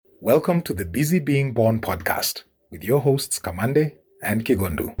Welcome to the Busy Being Born podcast with your hosts Kamande and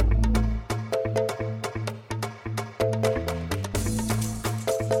Kigondu.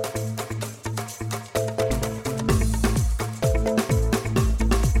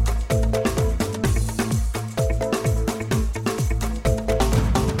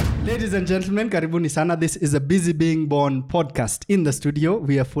 Ladies and gentlemen, karibuni sana. This is a Busy Being Born podcast. In the studio,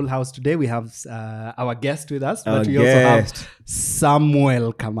 we are full house today. We have our guest with us, but we also have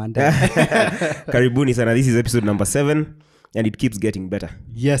Samuel Kamande. Karibuni sana. This is episode number 7, and it keeps getting better.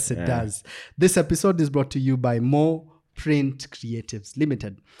 Yes, it does. This episode is brought to you by More Print Creatives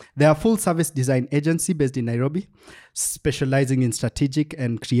Limited. They are a full-service design agency based in Nairobi, specializing in strategic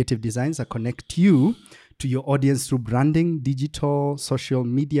and creative designs that connect you to your audience through branding, digital, social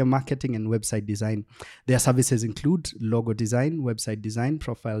media marketing, and website design. Their services include logo design, website design,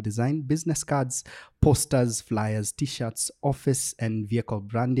 profile design, business cards, posters, flyers, t-shirts, office and vehicle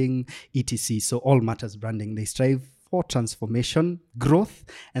branding, etc. So all matters branding. They strive for transformation, growth,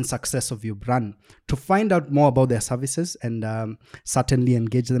 and success of your brand. To find out more about their services and certainly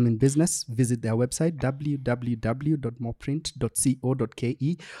engage them in business, visit their website,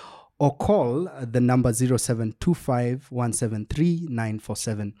 www.moreprint.co.ke, or call the number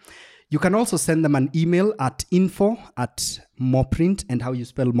 0725-173-947. You can also send them an email at info@moreprint, and how you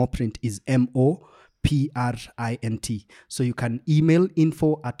spell Moreprint is MOPRINT. So you can email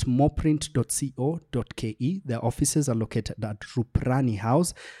info@moreprint.co.ke. Their offices are located at Ruprani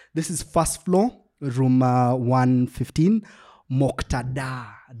House. This is first floor, room 115. Mokhtar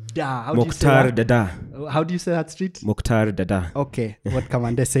Dada. How do you say that street? Mokhtar Dada. Okay, what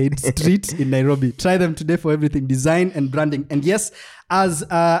Kamande said, street in Nairobi. Try them today for everything, design and branding. And yes, as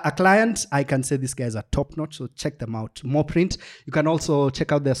a client, I can say these guys are top notch, so check them out. More Print. You can also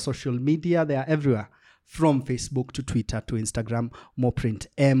check out their social media. They are everywhere, from Facebook to Twitter to Instagram. More Print,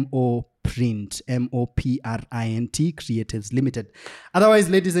 Moprint, MOPRINT Creatives Limited. Otherwise,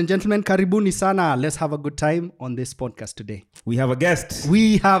 ladies and gentlemen, karibuni sana. Let's have a good time on this podcast today. We have a guest.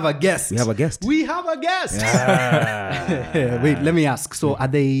 Yeah. Wait, let me ask. So, are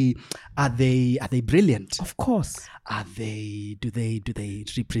they brilliant? Of course. Do they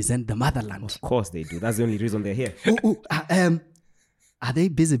represent the motherland? Of course they do. That's the only reason they're here. Are they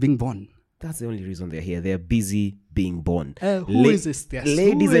busy being born? That's the only reason they're here. They're busy being born. Who is this guest?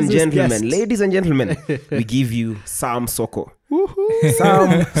 Ladies and gentlemen, we give you Sam Soko.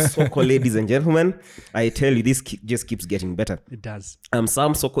 Sam Soko, ladies and gentlemen. I tell you, this just keeps getting better. It does.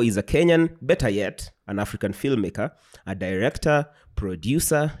 Sam Soko is a Kenyan, better yet, an African filmmaker, a director,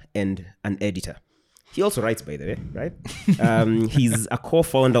 producer, and an editor. He also writes, by the way, right? He's a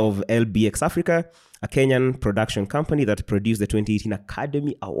co-founder of LBX Africa, a Kenyan production company that produced the 2018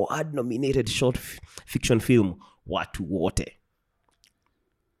 Academy Award-nominated short fiction film, Watu Wote.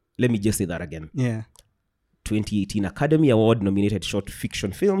 Let me just say that again. Yeah. 2018 Academy Award-nominated short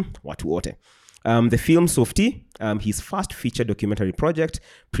fiction film, Watu Wote. The film Softy, his first feature documentary project,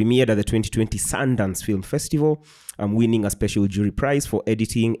 premiered at the 2020 Sundance Film Festival, winning a special jury prize for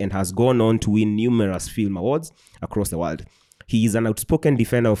editing, and has gone on to win numerous film awards across the world. He is an outspoken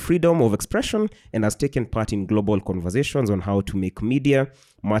defender of freedom of expression and has taken part in global conversations on how to make media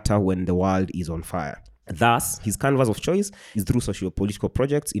matter when the world is on fire. Thus, his canvas of choice is through socio-political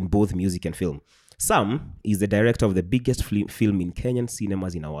projects in both music and film. Sam is the director of the biggest film in Kenyan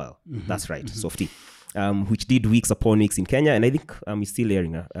cinemas in a while. Mm-hmm. That's right, Softy, which did weeks upon weeks in Kenya, and I think it's still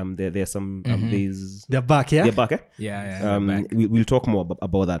airing. There are some. They're back, yeah? They're back, eh? Yeah. We'll talk more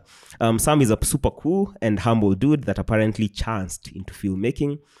about that. Sam is a super cool and humble dude that apparently chanced into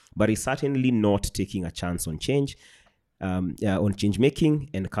filmmaking, but is certainly not taking a chance on change, on change making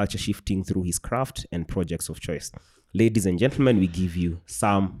and culture shifting through his craft and projects of choice. Ladies and gentlemen, we give you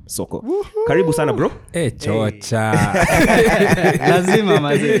Sam Soko. Woohoo! Karibu sana, bro. Chocha. Lazima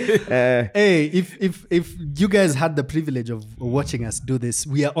maze. Hey, if you guys had the privilege of watching us do this,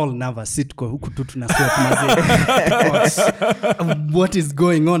 we are all nervous. Sitko huku tu tunasweat maze. What is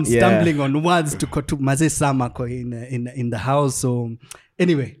going on? Yeah. Stumbling on words to maze Samako in the house. So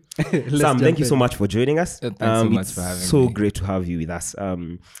anyway. Sam, thank you so much for joining us. Thanks so much for having me. It's so great to have you with us.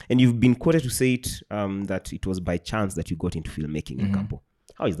 And you've been quoted to say it that it was by chance that you got into filmmaking in Campo.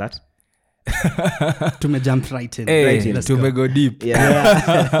 How is that? To jump right in. Hey, to go deep.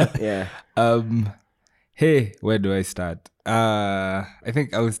 Yeah. Hey, where do I start? I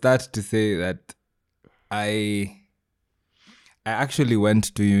think I will start to say that I actually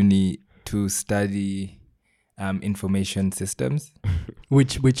went to uni to study information systems.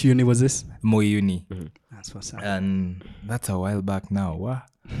 Which uni was this? Moi Uni. That's what's up. And that's a while back now. Wow.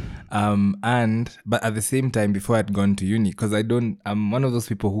 But at the same time, before I'd gone to uni, because I'm one of those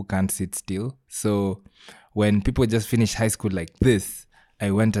people who can't sit still. So when people just finish high school like this,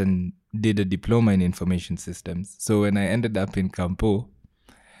 I went and did a diploma in information systems. So when I ended up in Campo,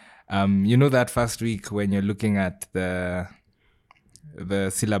 that first week when you're looking at the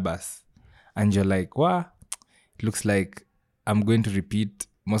syllabus and you're like, wow, it looks like I'm going to repeat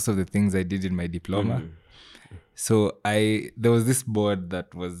most of the things I did in my diploma. So there was this board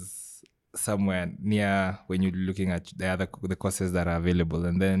that was somewhere near when you're looking at the courses that are available.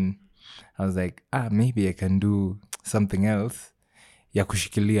 And then I was like, maybe I can do something else. Ya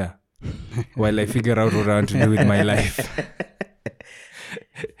kushikilia while I figure out what I want to do with my life.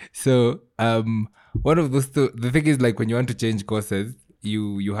 So one of those two, the thing is, like, when you want to change courses,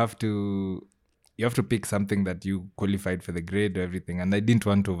 you have to pick something that you qualified for the grade or everything, and I didn't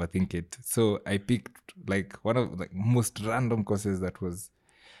want to overthink it. So I picked like one of the most random courses that was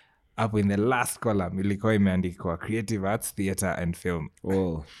up in the last column. Ilikuwa imeandikwa creative arts, theater and film.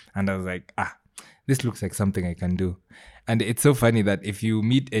 Oh. And I was like, this looks like something I can do. And it's so funny that if you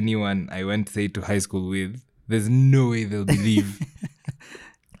meet anyone I went, say, to high school with, there's no way they'll believe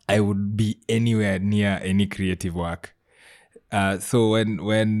I would be anywhere near any creative work. So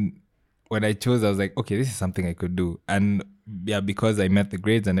when I chose, I was like, okay, this is something I could do. And yeah, because I met the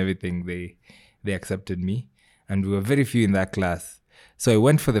grades and everything, they accepted me. And we were very few in that class. So I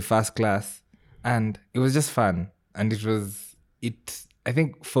went for the first class and it was just fun. And I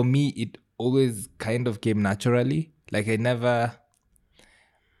think for me, it always kind of came naturally. Like I never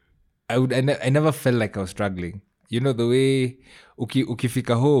felt like I was struggling. You know, the way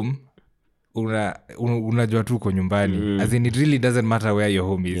ukifika home, unajua tu uko nyumbani. As in, it really doesn't matter where your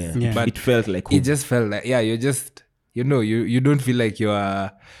home is. Yeah. But it felt like home. It just felt like, yeah, you're just, you don't feel like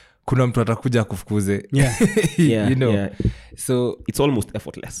kuna mtu atakuja kufukuze. Yeah. Yeah. So it's almost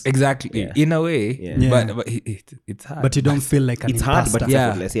effortless. Exactly. Yeah. In a way. Yeah. But it's hard. But you don't feel like an it's hard, imposter. but it's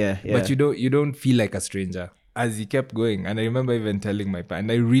effortless. Yeah. But you don't feel like a stranger as you kept going. And I remember even telling my parents,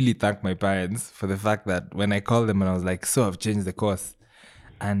 and I really thank my parents for the fact that when I called them and I was like, so I've changed the course.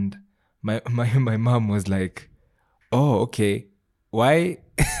 And my mom was like, oh, okay. Why?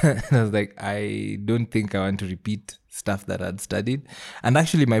 And I was like, I don't think I want to repeat stuff that I'd studied. And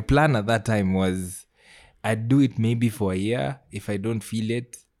actually my plan at that time was I'd do it maybe for a year. If I don't feel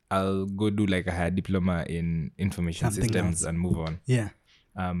it, I'll go do like a higher diploma in information Something systems else. and move on. Yeah.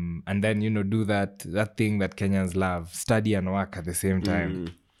 And then, do that thing that Kenyans love, study and work at the same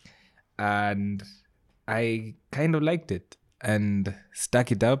time. And I kind of liked it and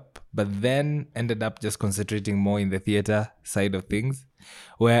stuck it up, but then ended up just concentrating more in the theater side of things,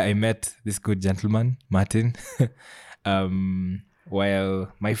 where I met this good gentleman, Martin,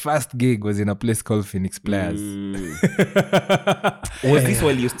 while my first gig was in a place called Phoenix Players. Was this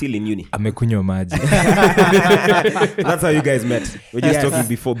while you're still in uni? Amekunywa maji. That's how you guys met. We're just talking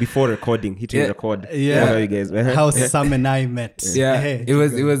before recording, hitting record. Yeah. That's how you guys met. How Sam and I met. Yeah, Hey, it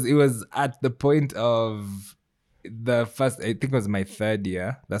was at the point of the first, I think it was my third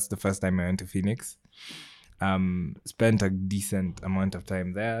year. That's the first time I went to Phoenix. Spent a decent amount of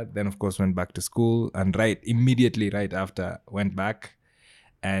time there. Then, of course, went back to school, and immediately right after, went back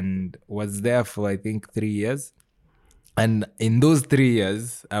and was there for, I think, 3 years. And in those 3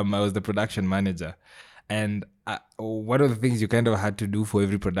 years, I was the production manager. And one of the things you kind of had to do for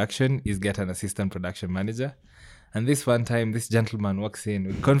every production is get an assistant production manager. And this one time, this gentleman walks in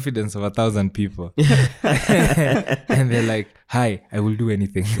with confidence of 1,000 people. And they're like, hi, I will do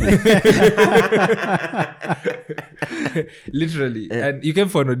anything. Literally. And you came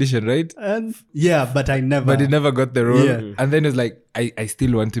for an audition, right? Yeah, but I never. But you never got the role. Yeah. And then it was like, I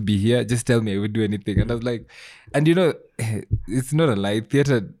still want to be here. Just tell me, I would do anything. And I was like, and it's not a lie.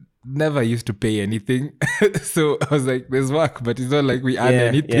 Theater never used to pay anything. So I was like, there's work, but it's not like we earn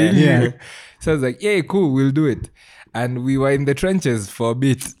anything. Yeah. So I was like, yeah, cool, we'll do it. And we were in the trenches for a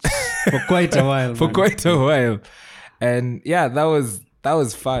bit. For quite a while. For man. quite a while. And yeah, that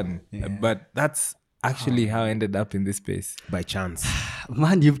was fun. Yeah. But that's actually how I ended up in this space. By chance.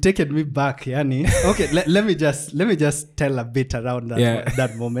 Man, you've taken me back, Yani. Okay, let me just tell a bit around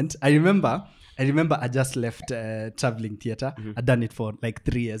that moment. I remember I just left traveling theater. I'd done it for like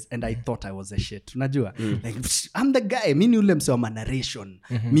 3 years and I thought I was a shit. Unajua? Like, I'm the guy. Mi ni ule mse wa narration.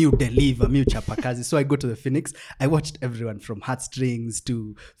 Mi udeliver, mi uchapa kazi. So I go to the Phoenix. I watched everyone from Heartstrings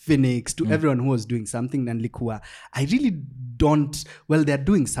to Phoenix to everyone who was doing something. And likuwa, I really don't, well, they're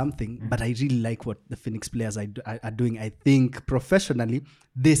doing something, but I really like what the Phoenix players are doing. I think professionally,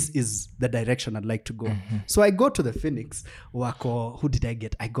 this is the direction I'd like to go. So I go to the Phoenix. Wako, who did I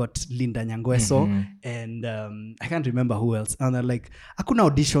get? I got Linda Nyangweso and I can't remember who else. And they're like, hakuna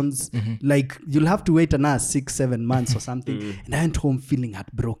auditions. Like, you'll have to wait another 6-7 months or something. And I went home feeling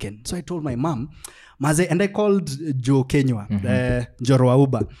heartbroken. So I told my mom, Maze, and I called Joe Kenywa, Njoro wa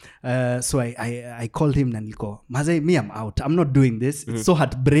Uber. So I called him and go, Maze, me, I'm out. I'm not doing this. It's so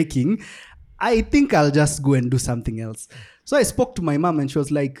heartbreaking. I think I'll just go and do something else. So I spoke to my mom and she was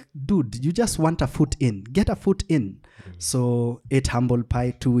like, dude, you just want a foot in. Get a foot in. So ate humble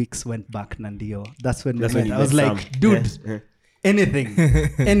pie, 2 weeks, went back Nandio. That's when we met. I was like, dude,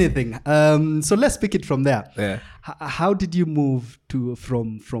 anything. So let's pick it from there. Yeah. How did you move to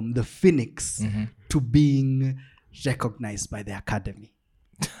from the Phoenix to being recognized by the Academy?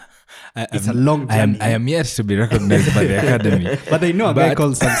 It's a long journey. I am yet to be recognized by the Academy. But they know a guy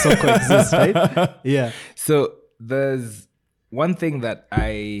called Sam Soko exists, right? Yeah. So there's one thing that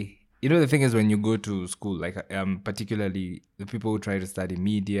the thing is when you go to school, like particularly the people who try to study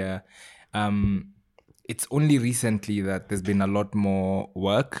media, it's only recently that there's been a lot more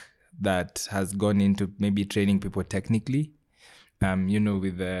work that has gone into maybe training people technically.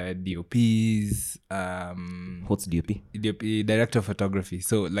 With the DOPs. What's DOP? DOP, director of photography.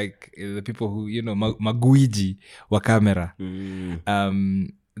 So like the people who, maguiji wa camera.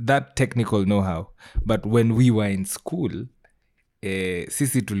 That technical know-how. But when we were in school,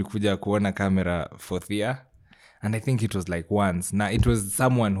 sisi tulikuja kuona camera fourth year. And I think it was like once. Now it was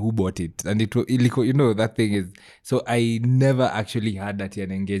someone who bought it. And that thing is... So I never actually had that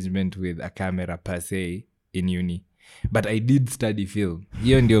an engagement with a camera per se in uni. But I did study film.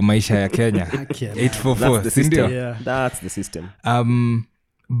 Hiyo ndio maisha ya Kenya. 844. That's the system. Yeah. That's the system.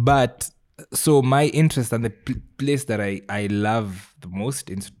 But so my interest and the place that I love the most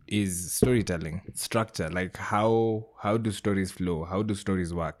is storytelling, structure. Like how do stories flow? How do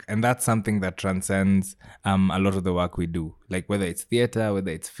stories work? And that's something that transcends a lot of the work we do. Like whether it's theater,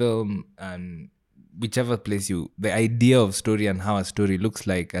 whether it's film, and whichever place the idea of story and how a story looks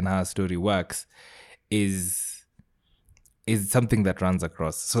like and how a story works is something that runs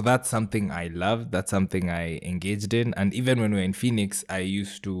across. So that's something I love. That's something I engaged in. And even when we were in Phoenix, I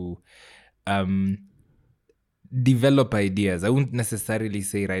used to develop ideas. I wouldn't necessarily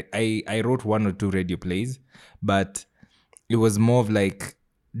say, right, I wrote 1 or 2 radio plays, but it was more of like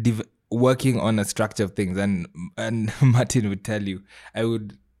working on a structure of things. And Martin would tell you, I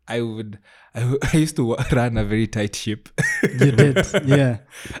used to run a very tight ship. You did, yeah.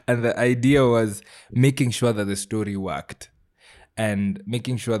 And the idea was making sure that the story worked and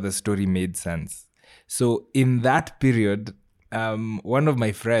making sure the story made sense. So in that period, one of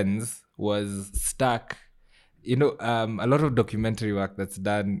my friends was stuck. A lot of documentary work that's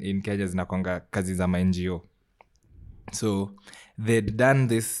done in Kenya zinakwanga kazi za NGO. So they'd done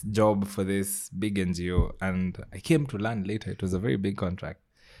this job for this big NGO, and I came to learn later it was a very big contract.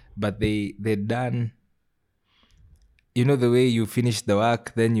 But they'd done, the way you finish the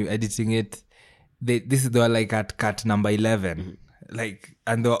work, then you editing it. They were like at cut number 11, like,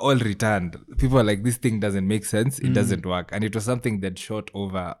 and they were all returned. People were like, this thing doesn't make sense. It doesn't work. And it was something that shot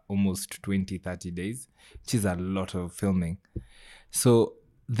over almost 20-30 days, which is a lot of filming. So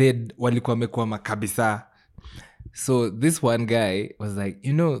walikuwa wamekwama kabisa. So this one guy was like,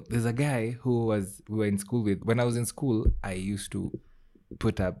 there's a guy who we were in school with. When I was in school, I used to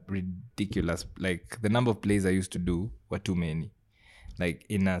put up ridiculous, like the number of plays I used to do were too many. Like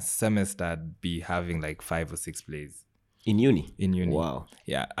in a semester I'd be having like 5 or 6 plays In uni? Wow.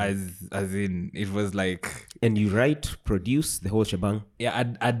 Yeah, as in it was like... And you write, produce the whole shebang? Yeah,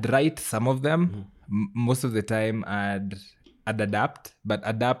 I'd write some of them. Most of the time I'd adapt, but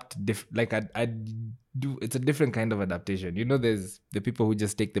adapt I'd do, it's a different kind of adaptation. There's the people who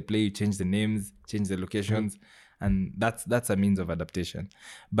just take the play, you change the names, change the locations, and that's a means of adaptation.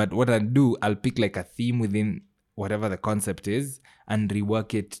 But what I'll do, I'll pick like a theme within whatever the concept is and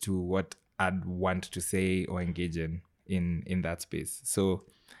rework it to what I'd want to say or engage in that space. So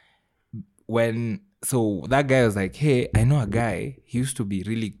that guy was like, hey, I know a guy, he used to be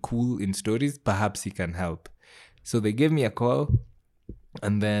really cool in stories, perhaps he can help. So they gave me a call,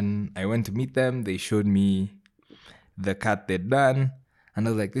 and then I went to meet them. They showed me the cut they'd done, and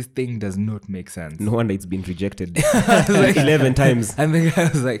I was like, this thing does not make sense. No wonder it's been rejected like 11 times. And the guy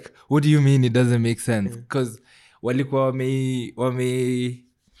was like, what do you mean it doesn't make sense? Because walikuwa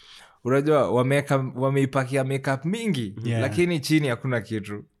unajua wameipakia makeup mingi, lakini chini hakuna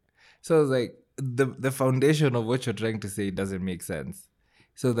kitu. So I was like, the foundation of what you're trying to say doesn't make sense.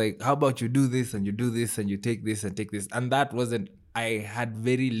 So like, how about you do this and you do this and you take this and take this? And that wasn't, I had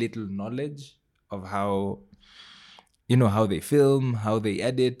very little knowledge of how, how they film, how they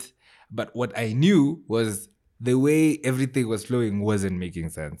edit. But what I knew was the way everything was flowing wasn't making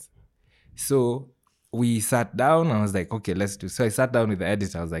sense. So we sat down and I was like, okay, let's do. So I sat down with the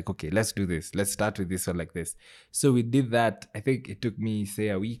editor. I was like, okay, let's do this. Let's start with this one like this. So we did that. I think it took me, say,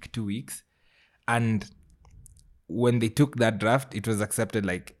 a week, 2 weeks. And when they took that draft, it was accepted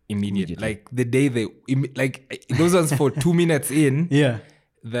like immediately. Like the day those ones for 2 minutes in,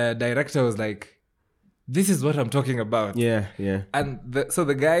 the director was like, this is what I'm talking about. Yeah. And so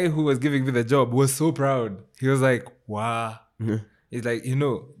the guy who was giving me the job was so proud. He was like, wow. He's like,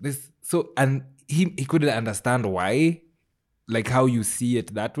 this. So, and he couldn't understand why, like how you see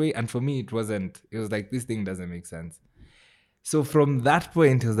it that way. And for me, it wasn't. It was like, this thing doesn't make sense. So from that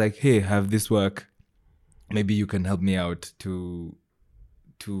point, he was like, hey, have this work. Maybe you can help me out to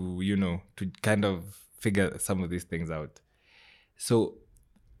kind of figure some of these things out. So,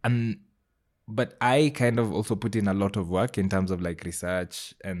 but I kind of also put in a lot of work in terms of like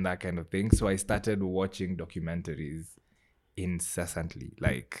research and that kind of thing. So I started watching documentaries incessantly.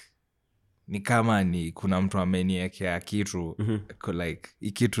 Like, ni kama ni kuna mtu ameniekea kitu, like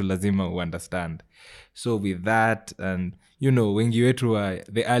ikitu lazima understand. So with that, and wengi wetu wa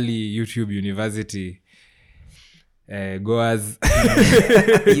the early YouTube university goers,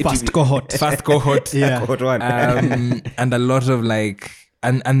 First cohort, yeah. Cohort 1. and a lot of like,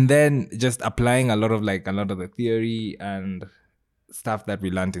 and then just applying a lot of the theory and stuff that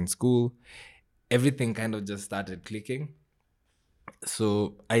we learned in school. Everything kind of just started clicking.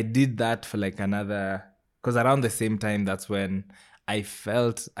 So I did that for like because around the same time, that's when I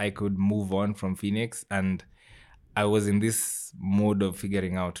felt I could move on from Phoenix, and I was in this mode of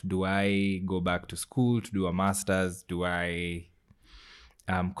figuring out, do I go back to school to do a master's? Do I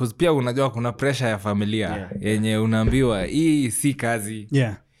because pia unajua kuna pressure ya familia yenye unaambiwa hii si kazi.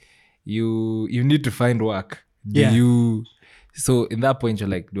 You need to find work. So in that point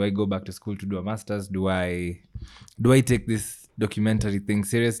you're like, do I go back to school to do a master's? Do I take this documentary thing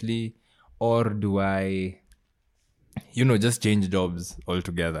seriously, or do I just change jobs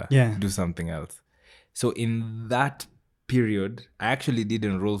altogether, do something else? So in that period I actually did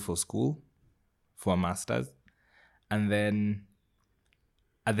enroll for school for a master's, and then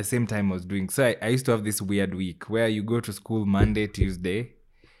at the same time I was doing, so I used to have this weird week where you go to school Monday, Tuesday,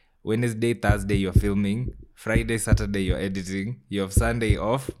 Wednesday, Thursday you're filming, Friday, Saturday you're editing, you have Sunday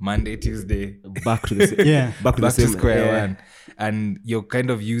off, Monday, Tuesday back to the back to square one. And you're kind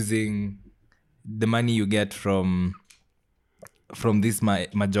of using the money you get from this my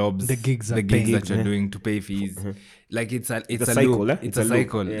jobs, the gigs that you're doing to pay fees. Like it's a cycle. Loop. It's a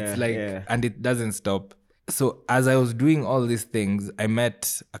cycle. It's like and it doesn't stop. So as I was doing all these things, I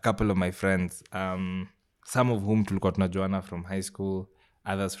met a couple of my friends, some of whom tulikuwa tunajuana from high school,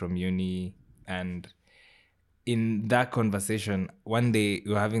 others from uni. And in that conversation, one day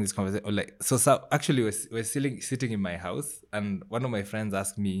we were having this conversation, so actually we're sitting in my house, and one of my friends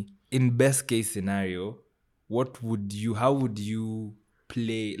asked me, in best case scenario, how would you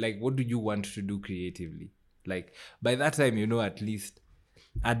play, like what do you want to do creatively? Like by that time, at least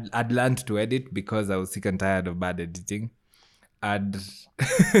I'd learned to edit because I was sick and tired of bad editing. I'd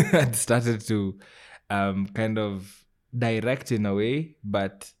started to kind of direct in a way,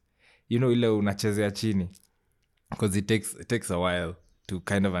 but ile unachezea chini, because it takes a while to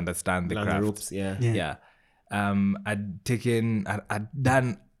kind of understand the craft. Ropes, I'd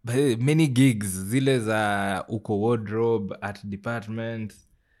done many gigs, zile za uko wardrobe, art department,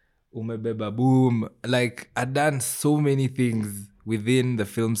 umebeba boom. Like I'd done so many things within the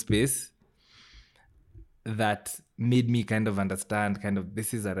film space that made me kind of understand kind of,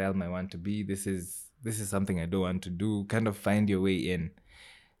 this is a realm I want to be, this is something I don't want to do, kind of find your way in.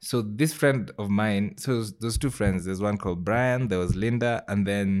 So this friend of mine, so those two friends, there's one called Brian, there was Linda, and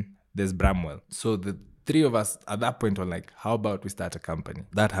then there's Bramwell. So the three of us at that point were like, how about we start a company?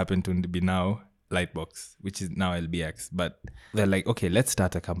 That happened to be now Lightbox, which is now LBX. But they're like, okay, let's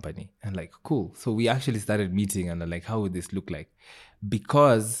start a company. And like, cool. So we actually started meeting and they're like, how would this look like?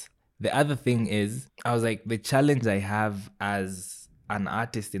 Because the other thing is, I was like, the challenge I have as an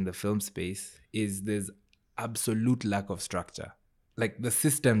artist in the film space is there's absolute lack of structure. Like the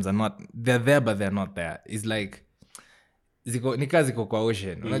systems are not, they're there, but they're not there. It's like, nika ziko kwa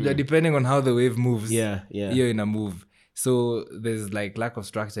ocean. Unajua, depending on how the wave moves, you're in a move. So there's like lack of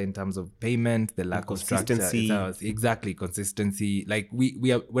structure in terms of payment, the lack of consistency. Structure. Exactly, consistency. Like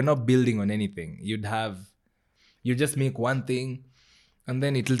we're not building on anything. You just make one thing, and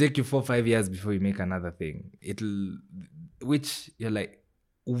then it'll take you 4-5 years before you make another thing. Which you're like,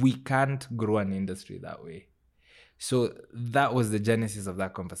 we can't grow an industry that way. So that was the genesis of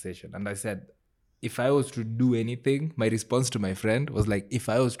that conversation. And I said, if I was to do anything, my response to my friend was like, if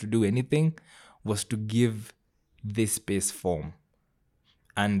I was to do anything, was to give this space form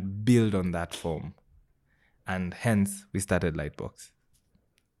and build on that form. And hence, we started Lightbox.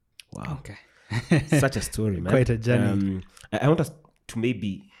 Wow. Okay. Such a story, man. Quite a journey. I want us to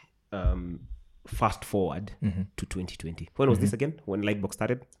maybe fast forward to 2020. When was this again? When Lightbox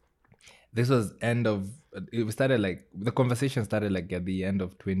started? This was it started like, the conversation started like at the end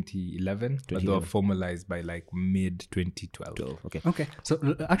of 2011, but they were formalized by like mid 2012. Okay. Okay.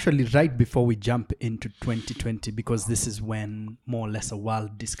 So actually, right before we jump into 2020, because this is when more or less a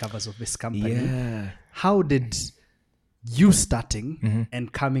world discovers of this company. Yeah. How did you starting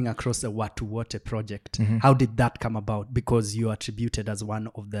and coming across the Watu Wote project, how did that come about? Because you are attributed as one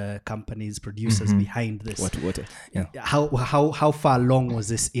of the company's producers behind this. Watu Wote. Yeah. How far along was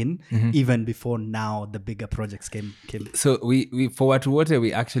this in, even before now the bigger projects came? So we for Watu Wote,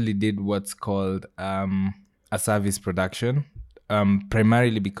 we actually did what's called a service production,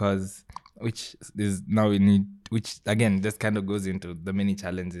 primarily because, which again just kind of goes into the many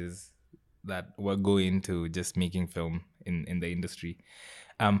challenges that were going to just making film in the industry.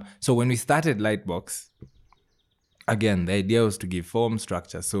 So when we started Lightbox, again, the idea was to give form,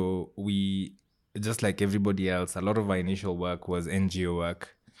 structure. So we, just like everybody else, a lot of our initial work was NGO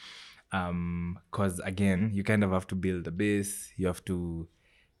work. Because again, you kind of have to build a base, you have to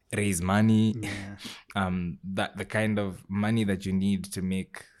raise money. That the kind of money that you need to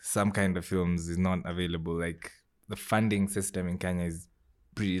make some kind of films is not available. Like, the funding system in Kenya is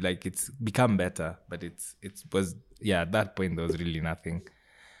pretty, like, it's become better, but it was at that point there was really nothing.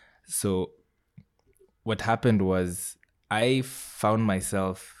 So what happened was I found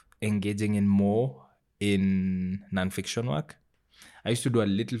myself engaging in more in nonfiction work. I used to do a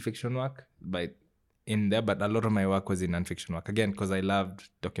little fiction work but a lot of my work was in nonfiction work, again because I loved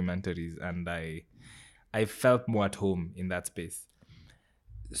documentaries and I felt more at home in that space.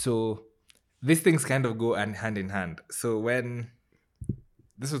 So these things kind of go hand in hand. So when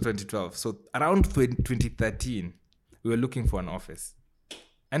this was 2012. So around 2013, we were looking for an office.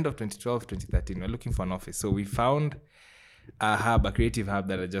 End of 2012, 2013, we were looking for an office. So we found a creative hub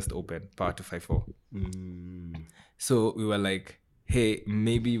that had just opened, Power 254. So we were like, hey,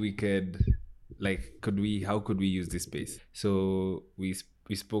 maybe we could, like, how could we use this space? So we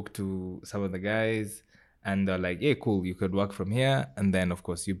spoke to some of the guys and they're like, hey, cool, you could work from here. And then, of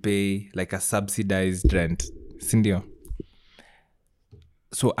course, you pay like a subsidized rent. Sindio.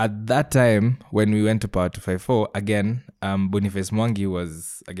 So at that time, when we went to Power 254, again, Boniface Mwangi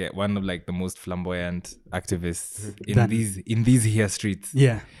was, again, one of like the most flamboyant activists in these here streets.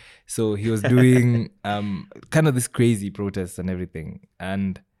 Yeah. So he was doing kind of this crazy protests and everything.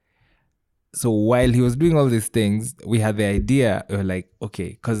 And so while he was doing all these things, we had the idea, we were like, okay,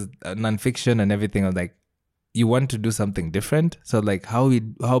 because nonfiction and everything, I was like, you want to do something different? So like, how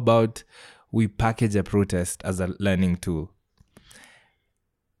about we package a protest as a learning tool?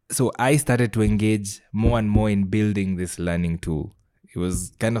 So I started to engage more and more in building this learning tool. It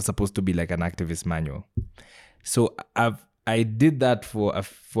was kind of supposed to be like an activist manual. So I did that for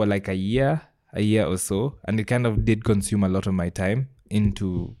like a year or so, and it kind of did consume a lot of my time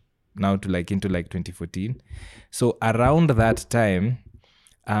into 2014. So around that time,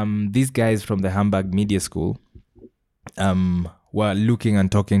 these guys from the Hamburg Media School were looking and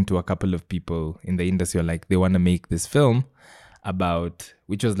talking to a couple of people in the industry, like they want to make this film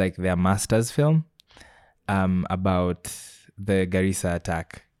which was like their master's film, about the Garissa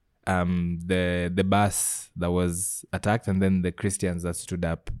attack, the bus that was attacked, and then the Christians that stood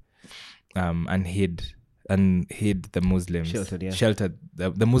up and hid the Muslims, sheltered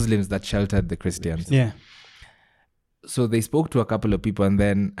the Muslims that sheltered the Christians. Yeah. So they spoke to a couple of people, and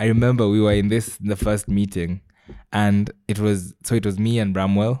then I remember we were in the first meeting, and it was me and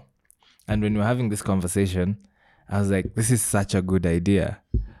Bramwell, and when we were having this conversation, I was like, this is such a good idea,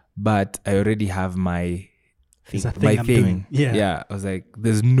 but I already have my thing. Yeah. I was like,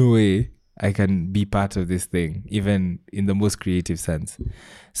 there's no way I can be part of this thing, even in the most creative sense.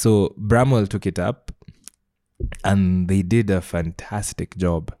 So Bramwell took it up and they did a fantastic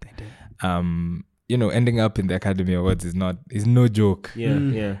job. They did. Ending up in the Academy Awards is no joke.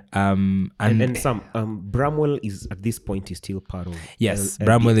 Yeah. And Sam, Bramwell is at this point is still part of. Yes,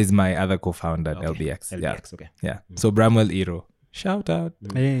 Bramwell is my other co-founder at LBX. LBX, okay. Yeah. So Bramwell Iro, shout out.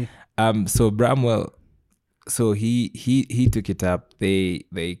 Hey. So Bramwell, so he took it up. They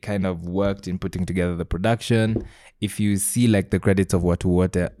kind of worked in putting together the production. If you see like the credits of Watu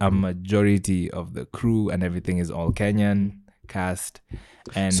Wote, a majority of the crew and everything is all Kenyan. cast,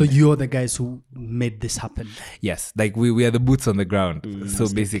 and So you're the guys who made this happen. yes, like we are the boots on the ground. So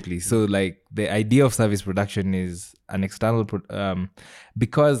basically, so like the idea of service production is an external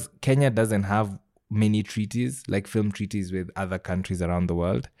because Kenya doesn't have many treaties, like film treaties with other countries around the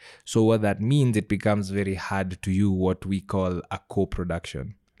world. So what that means, it becomes very hard to you what we call a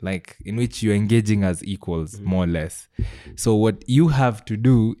co-production, like in which you're engaging as equals, more or less. So what you have to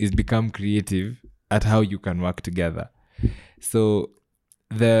do is become creative at how you can work together. So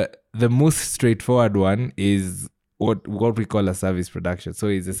the most straightforward one is what we call a service production. So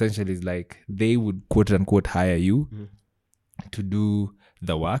it's essentially like they would quote unquote hire you to do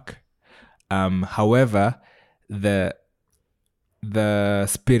the work. However, the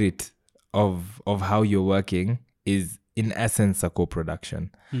spirit of how you're working is in essence a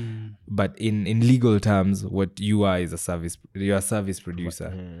co-production. But in legal terms, what you are is you're a service producer.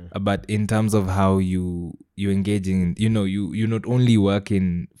 But in terms of how you engaging, you not only work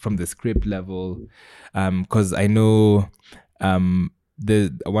in from the script level, because I know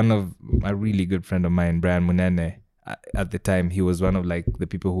one of a really good friend of mine, Brian Munene, at the time, he was one of like the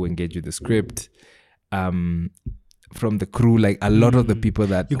people who engaged with the script. From the crew, like a lot of the people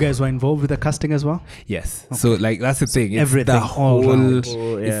that You guys were involved with the casting as well? yes. So like that's the thing. It's everything, the all whole round.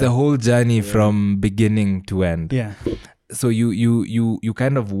 it's the whole journey from beginning to end. Yeah. So you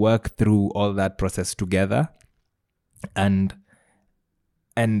kind of work through all that process together, and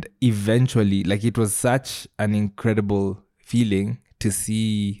eventually, like, it was such an incredible feeling to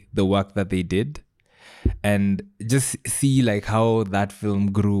see the work that they did and just see like how that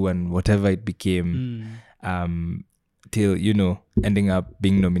film grew and whatever it became, till ending up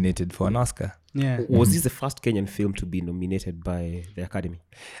being nominated for an Oscar. Yeah. Was this the first Kenyan film to be nominated by the Academy?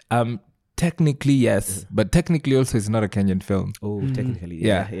 Technically yes, but technically also it's not a Kenyan film. Oh, technically,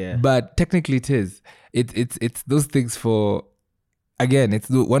 Yeah. But technically it is. It's those things for, again, it's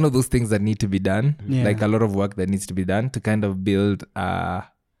one of those things that need to be done. Yeah. Like a lot of work that needs to be done to kind of build a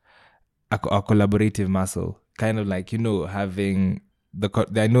collaborative muscle. Kind of like, having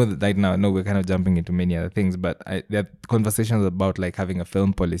I know that right now, we're kind of jumping into many other things, but there are conversations about like having a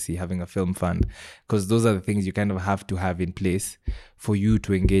film policy, having a film fund, because those are the things you kind of have to have in place for you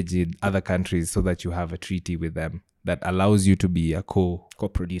to engage in other countries so that you have a treaty with them that allows you to be a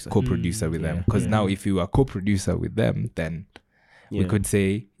co-producer with them. Because now if you are co-producer with them, then we could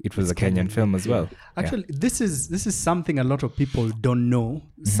say it was a Kenyan film as well. Actually, this is something a lot of people don't know,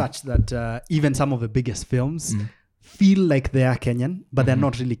 such that even some of the biggest films feel like they are Kenyan, but they're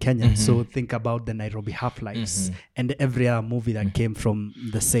not really Kenyan. So think about the Nairobi Half-Lives and every other movie that came from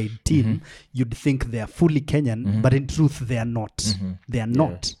the said team. You'd think they are fully Kenyan, but in truth, they are not. They are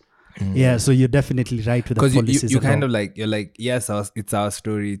not. Yeah, so you're definitely right with the because policies. you kind of like, you're like, yes, it's our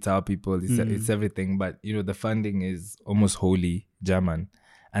story, it's our people, it's everything, but the funding is almost wholly German,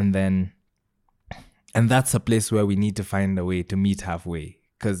 and that's a place where we need to find a way to meet halfway,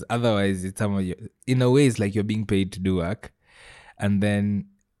 because otherwise it's in a way it's like you're being paid to do work, and then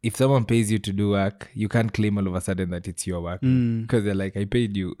if someone pays you to do work, you can't claim all of a sudden that it's your work, because they're like, I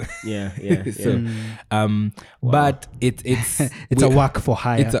paid you. So but it's it's a work for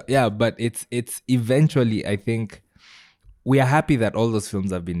hire. But it's eventually, I think we are happy that all those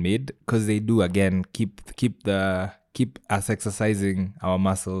films have been made, because they do, again, keep us exercising our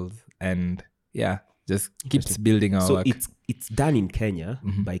muscles, and just keeps building our work. It's done in Kenya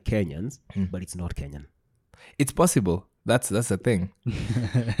by Kenyans, but it's not Kenyan. It's possible. That's the thing.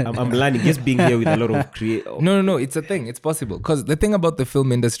 I'm learning, just being here with a lot of No, it's a thing. It's possible, because the thing about the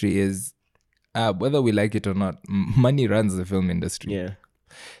film industry is, whether we like it or not, money runs the film industry. Yeah.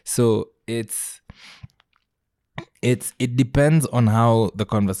 So it depends on how the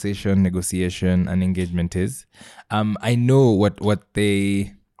conversation, negotiation, and engagement is. I know what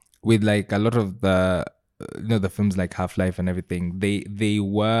they, with like a lot of the the films like Half-Life and everything, they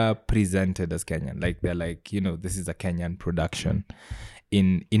were presented as Kenyan. Like, they're like, this is a Kenyan production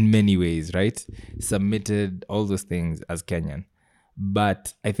in many ways, right? Submitted, all those things as Kenyan.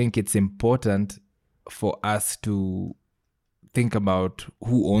 But I think it's important for us to think about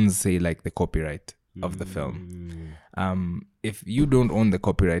who owns, say, like the copyright of the film. If you don't own the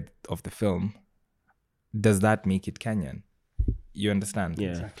copyright of the film, does that make it Kenyan? You understand? Yeah.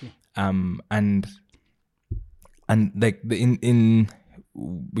 Exactly. And like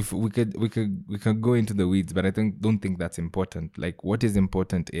if we could go into the weeds, but I don't think that's important. Like, what is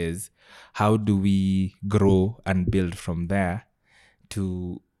important is, how do we grow and build from there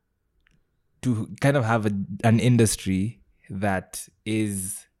to kind of have an industry that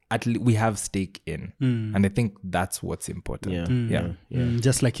is we have stake in. And I think that's what's important.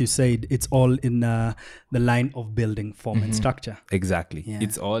 Just like you said, it's all in the line of building form and structure. Exactly. Yeah.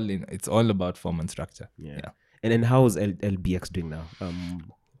 It's all about form and structure. Yeah. And then how's LBX doing now?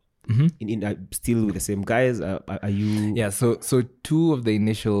 In still with the same guys? Are you? Yeah. So two of the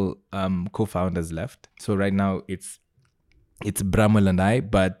initial co-founders left. So right now it's Bramwell and I,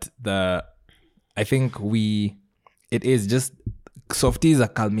 but I think it is just Softy is a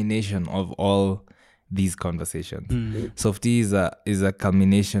culmination of all these conversations. Softy is a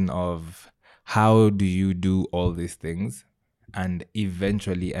culmination of how do you do all these things and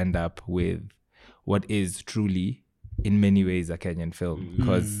eventually end up with what is truly, in many ways, a Kenyan film.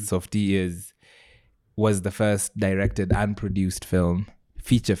 Because Softy was the first directed and produced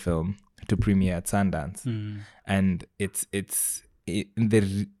feature film to premiere at Sundance. And it's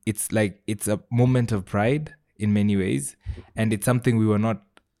a moment of pride in many ways, and it's something we were not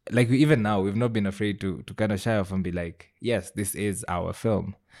like. Even now, we've not been afraid to kind of shy off and be like, yes, this is our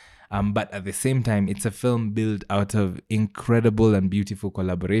film. But at the same time, it's a film built out of incredible and beautiful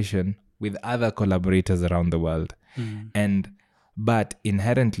collaboration with other collaborators around the world. But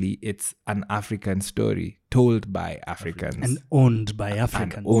inherently, it's an African story told by Africans. And owned by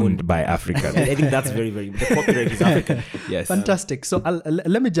Africans. I think that's very, very... The copyright is African. Yes. Fantastic. So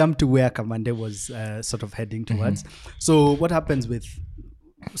let me jump to where Kamande was sort of heading towards. So what happens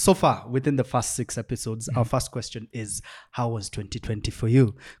so far within the first 6 episodes, our first question is, how was 2020 for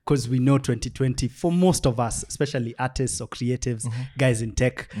you? Because we know 2020 for most of us, especially artists or creatives, guys in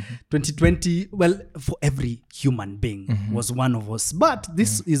tech, 2020, well, for every human being was one of us. But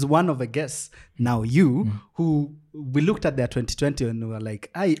this is one of a guest, now you, who we looked at their 2020 and we were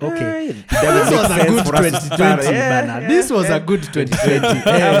like, this was a good 2020, This was a good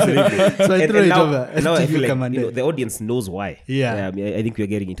 2020. So I throw it over to you, Kamande. The audience knows why. Yeah. I think we're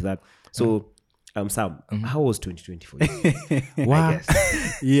getting into that. So, Sam, how was 2020 for you? Wow. I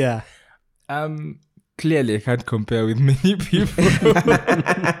guess. Yeah. Clearly, I can't compare with many people.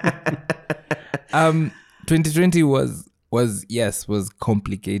 2020 was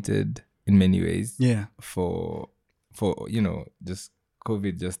complicated in many ways. Yeah. For just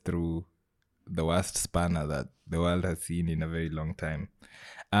COVID just threw the worst spanner that the world has seen in a very long time.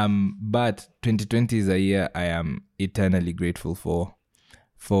 But 2020 is a year I am eternally grateful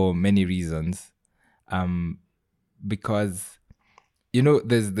for many reasons. Because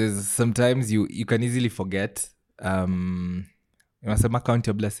there's sometimes you can easily forget. You must count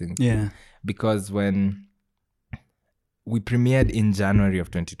your blessings. Yeah. Because when we premiered in January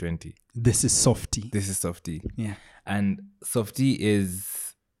of 2020. This is Softy. Yeah. And Softy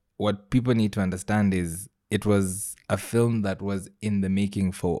is, what people need to understand is, it was a film that was in the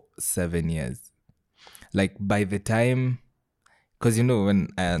making for 7 years. Like by the time, because when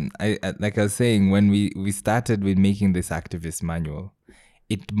I like I was saying, when we started with making this activist manual,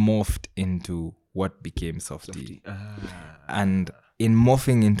 it morphed into what became Softy. And in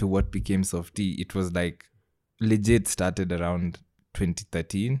morphing into what became Softy, it was like legit started around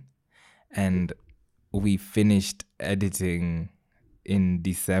 2013, and we finished editing in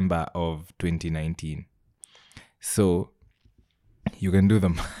December of 2019. So you can do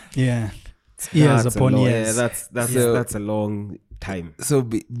them. Yeah. Years upon years. Yeah, that's a long time. So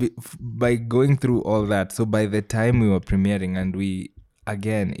by going through all that, so by the time we were premiering, and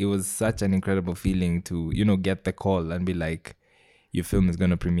it was such an incredible feeling to, get the call and be like, your film is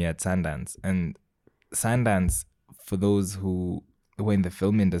going to premiere at Sundance. And Sundance, for those who were in the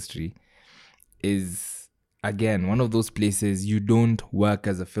film industry, is, again, one of those places you don't work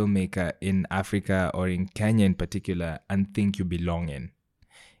as a filmmaker in Africa or in Kenya in particular and think you belong in.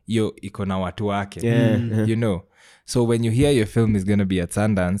 Iko na watu wake. Yeah. So when you hear your film is going to be at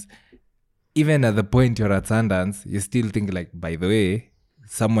Sundance, even at the point you're at Sundance, you still think like, by the way,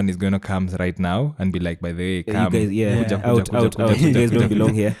 someone is going to come right now and be like, by the way, come. You guys, out. You guys don't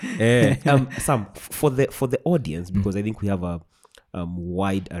belong here. Sam, for the audience, because I think we have a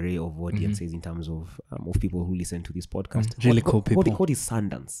wide array of audiences in terms of people who listen to this podcast. Really cool people. What is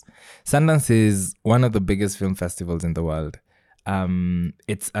Sundance? Sundance is one of the biggest film festivals in the world.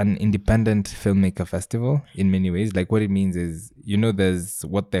 It's an independent filmmaker festival in many ways. Like what it means is, there's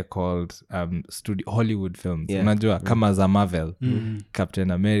what they're called Hollywood films. Unajua kama za Marvel,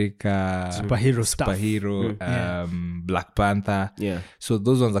 Captain America, superhero, Black Panther. Yeah. So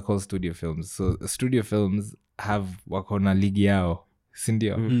those ones are called studio films. So studio films have wako na ligi yao,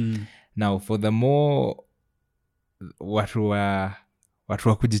 sindio? Now for the more watu wa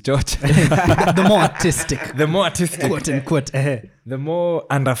kujichocha, the more artistic, quote unquote, the more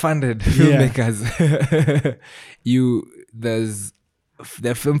underfunded filmmakers, there's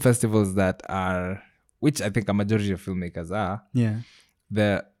there are film festivals that are, which I think a majority of filmmakers are, Yeah.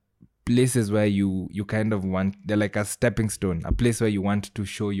 the places where you kind of want, they're like a stepping stone, a place where you want to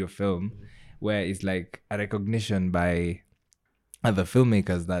show your film, where it's like a recognition by other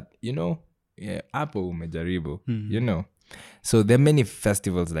filmmakers that, yeah, hapo umejaribu, So there are many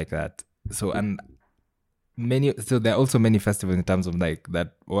festivals like that. So there are also many festivals in terms of like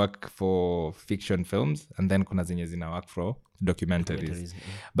that work for fiction films, and then kuna zenye zina work for documentaries.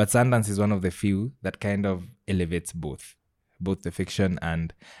 But Sundance is one of the few that kind of elevates both the fiction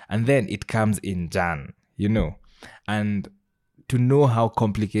and then it comes in Jan, and to know how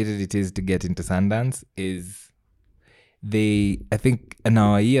complicated it is to get into Sundance is I think in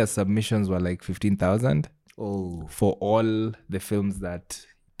our year submissions were like 15,000 for all the films that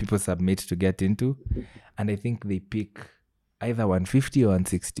people submit to get into, and I think they pick either 150 or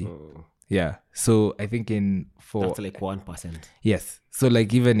 160. Yeah, so I think that's like 1%. Yes, so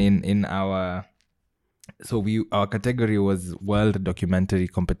like even in our, so our category was World Documentary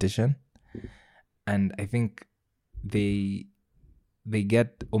Competition, and I think they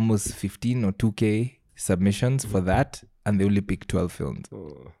get almost 15 or 2K submissions for that, and they only pick 12 films.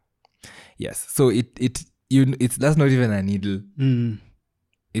 Yes, so it's that's not even a needle.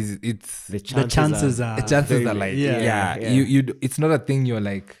 It's the chances are like you it's not a thing you're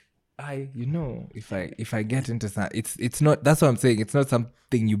like, if I get into that, it's not, that's what I'm saying, it's not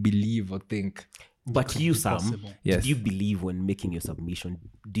something you believe or think. But you, Sam, yes, did you believe when making your submission,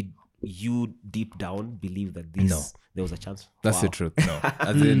 did you deep down believe that there was a chance? That's the truth. No,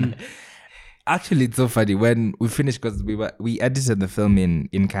 as in, actually it's so funny when we finished, because we edited the film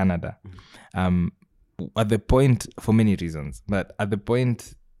in Canada, at the point, for many reasons, but at the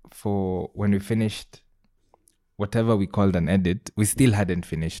point for when we finished whatever we called an edit, we still hadn't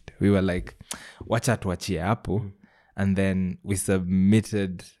finished. We were like, wacha tuachie hapo. And then we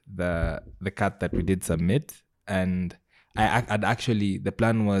submitted the cut that we did submit. And I'd actually, the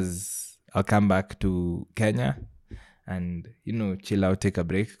plan was I'll come back to Kenya and, chill out, take a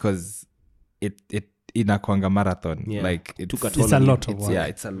break, because it inakwanga marathon. Yeah. Like it's a lot of work. Yeah,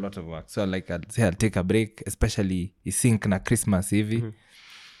 it's a lot of work. So like I'd say I'll take a break, especially sync na Christmas hivi.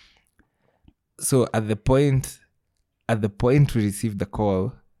 So at the point we received the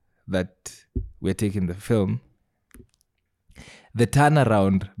call that we're taking the film, the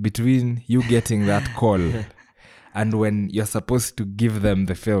turnaround between you getting that call and when you're supposed to give them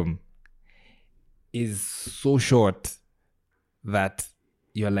the film is so short that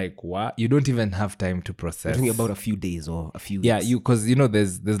you're like, what? You don't even have time to process. You're talking about a few days or a few weeks. Yeah, because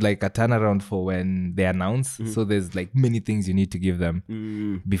there's like a turnaround for when they announce. So there's like many things you need to give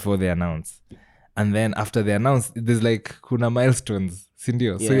them before they announce. And then after they announce, there's like kuna milestones,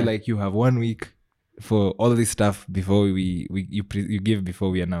 sindio. So you have 1 week for all this stuff before you give before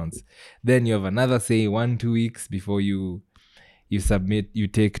we announce. Then you have another, say, 1-2 weeks before you submit. You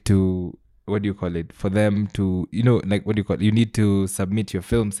take to, what do you call it, for them to, you need to submit your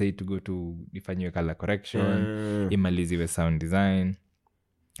film, say, to go to ifanyiwe color correction, imaliziwe sound design,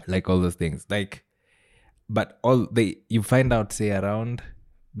 like all those things. Like, but you find out, say, around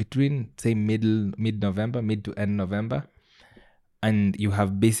between, say, mid-November, mid to end November, and you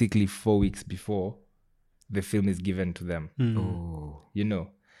have basically 4 weeks before the film is given to them.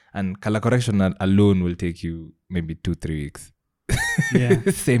 And color correction alone will take you maybe 2-3 weeks. Yeah.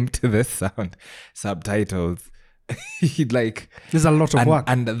 Same to the sound, subtitles. Like, there's a lot of work,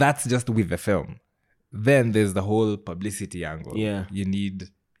 and that's just with the film. Then there's the whole publicity angle. Yeah, you need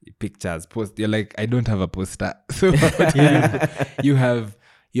pictures, post. You're like, I don't have a poster, so you have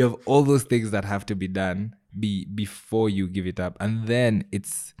all those things that have to be done before you give it up, and then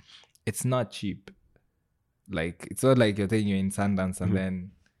it's not cheap. Like, it's not like you're saying you're in Sundance and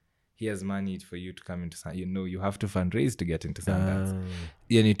then here's money for you to come into Sundance. You have to fundraise to get into Sundance.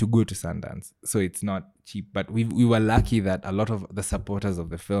 You need to go to Sundance. So it's not cheap. But we were lucky that a lot of the supporters of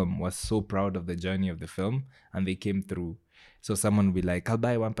the film was so proud of the journey of the film, and they came through. So someone would be like, I'll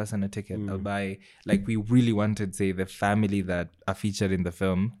buy one person a ticket. I'll buy, like, we really wanted, say, the family that are featured in the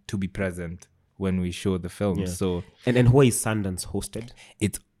film to be present when we show the film. Yeah. So and where is Sundance hosted?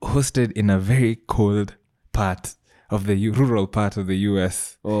 It's hosted in a very cold part of the rural part of the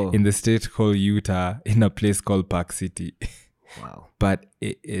US, in the state called Utah, in a place called Park City. Wow. But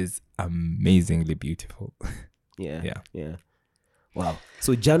it is amazingly beautiful. Yeah. Wow.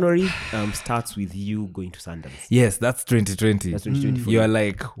 So January starts with you going to Sundance. Yes, that's 2020. That's 2020. You are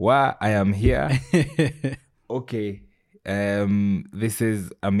like, wow, I am here. Okay. This is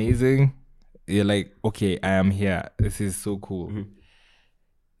amazing. You're like, okay, I am here. This is so cool.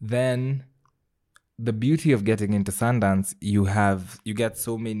 Then the beauty of getting into Sundance, you get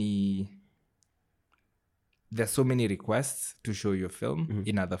so many. There's so many requests to show your film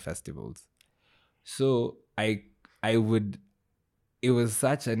in other festivals. So it was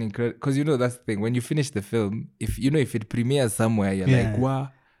such an incredible, because that's the thing, when you finish the film, if it premieres somewhere, you're like,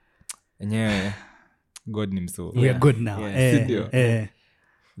 wow, yeah, God names so We are good now.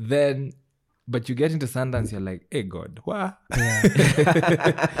 Then, but you get into Sundance, you're like, hey God, wow.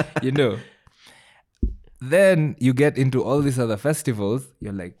 Then you get into all these other festivals,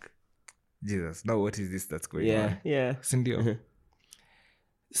 you're like, Jesus, now what is this that's going on? Yeah. Sindio.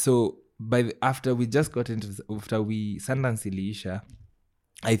 So after Sundance iliisha,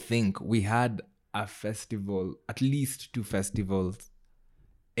 I think we had a festival, at least 2 festivals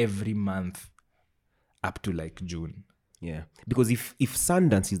every month up to like June. Yeah, because if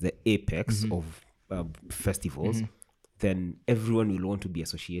Sundance is the apex of festivals, then everyone will want to be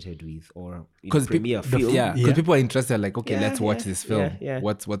associated with or premiere film. Because people are interested, like, okay, let's watch this film. Yeah.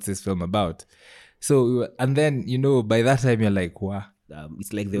 What's this film about? So, and then, by that time you're like, wow.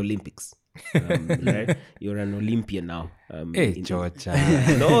 It's like the Olympics. Right? You're an Olympian now. Hey, George.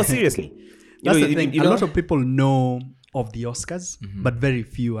 No, seriously. That's the thing. A lot of people know of the Oscars, but very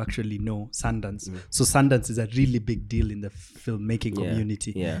few actually know Sundance. So Sundance is a really big deal in the filmmaking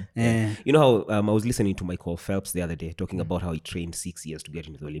community. Yeah. You know how I was listening to Michael Phelps the other day talking about how he trained 6 years to get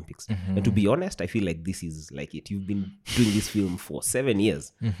into the Olympics. And to be honest, I feel like this is like it. You've been doing this film for 7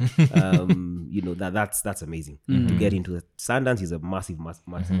 years. That's amazing. To get into the Sundance is a massive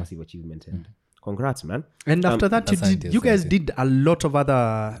achievement. And congrats, man. And after that, you guys did a lot of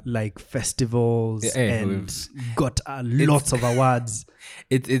other like festivals and got lots of awards.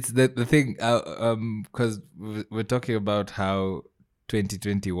 It's the thing, because we're talking about how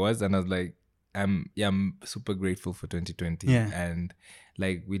 2020 was, and I was like, I'm super grateful for 2020. And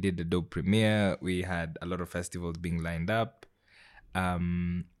like we did the dope premiere, we had a lot of festivals being lined up,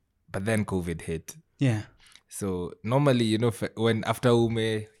 but then COVID hit. So normally, when after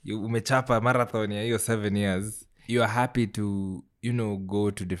umechapa marathon ya hiyo 7 years, you are happy to, go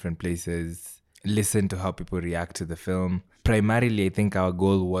to different places, listen to how people react to the film. Primarily, I think our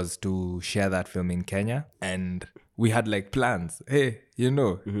goal was to share that film in Kenya, and we had like plans. Hey,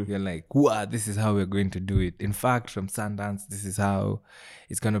 we're like, wow, this is how we're going to do it. In fact, from Sundance, this is how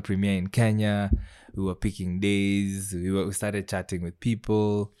it's going to premiere in Kenya. We were picking days. We started chatting with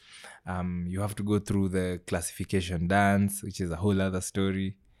people. You have to go through the classification dance, which is a whole other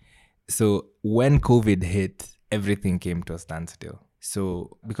story. So when COVID hit, everything came to a standstill.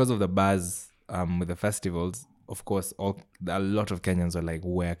 So because of the buzz with the festivals, of course, a lot of Kenyans were like,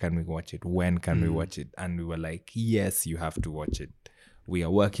 where can we watch it? When can we watch it? And we were like, yes, you have to watch it. We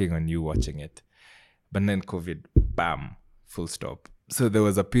are working on you watching it. But then COVID, bam, full stop. So there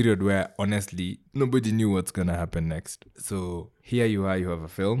was a period where, honestly, nobody knew what's going to happen next. So here you are, you have a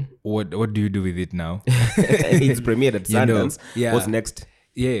film. What do you do with it now? It's premiered at Sundance. What's next?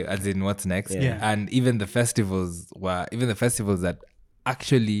 Yeah, as in what's next. And even the festivals that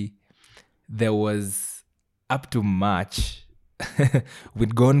actually there was up to March,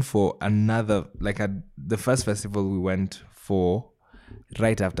 we'd gone for another, the first festival we went for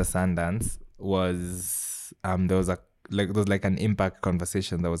right after Sundance was, there was an impact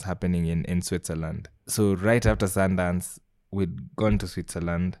conversation that was happening in Switzerland. So right after Sundance, we'd gone to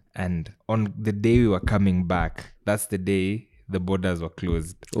Switzerland, and on the day we were coming back, that's the day the borders were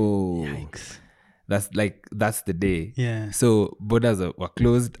closed. Oh, yikes. That's the day. Yeah. So borders were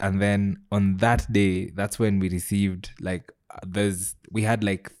closed, and then on that day, that's when we received we had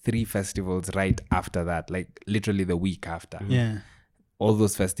 3 festivals right after that, literally the week after. Yeah. All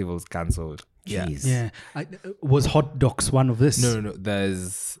those festivals cancelled. Jeez. Yeah. Was Hot Docs one of this? No.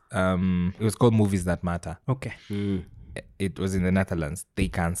 There's it was called Movies That Matter. Okay. It was in the Netherlands. They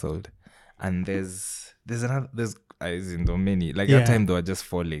cancelled, and there's many. That time they were just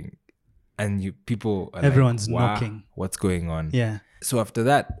falling, and people are everyone's wow, knocking. What's going on? Yeah. So after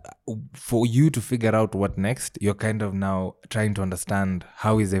that, for you to figure out what next, you're kind of now trying to understand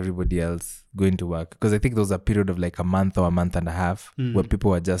how is everybody else going to work. Because I think there was a period of a month or a month and a half where people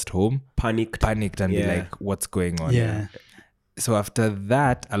were just home. Panicked and be like, what's going on? Yeah. So after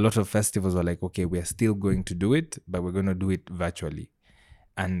that, a lot of festivals were like, okay, we're still going to do it, but we're going to do it virtually.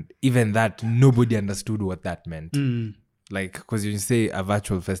 And even that, nobody understood what that meant. Because you say a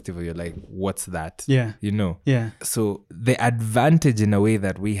virtual festival, you're like, what's that? Yeah. Yeah. So the advantage in a way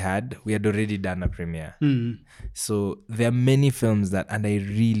that we had already done a premiere. So there are many films that, and I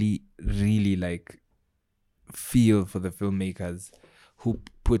really, really feel for the filmmakers who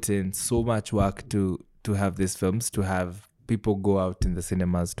put in so much work to have these films, to have people go out in the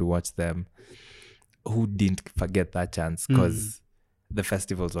cinemas to watch them. who didn't forget that chance because the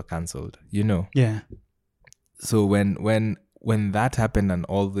festivals were cancelled, you know? Yeah. So when that happened and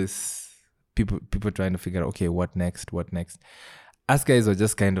all this people trying to figure out, okay, what next? Us guys were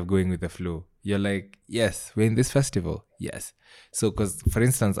just kind of going with the flow. You're like, yes, we're in this festival. Yes. So, because for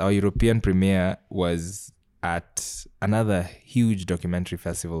instance, our European premiere was at another huge documentary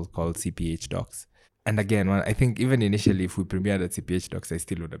festival called CPH Docs. And again, I think even initially, if we premiered at CPH Docs, I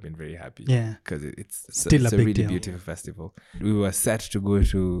still would have been very happy. Yeah. Because it's Still a a big really deal. beautiful festival. We were set to go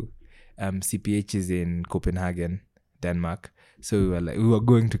to CPHs in Copenhagen, Denmark. So we were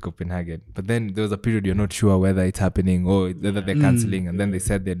going to Copenhagen. But then there was a period you're not sure whether it's happening or whether they're cancelling. And then they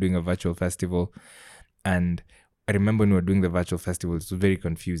said they're doing a virtual festival. And I remember when we were doing the virtual festival, it was very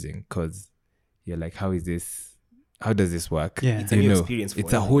confusing because you're like, how does this work? Yeah. It's a new experience for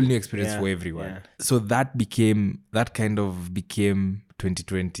It's a everyone. whole new experience Yeah, for everyone. yeah. So that kind of became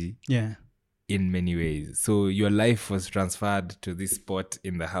 2020 Yeah. in many ways. So your life was transferred to this spot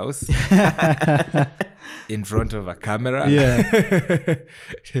in the house in front of a camera,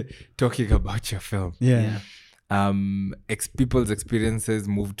 talking about your film. Yeah. People's experiences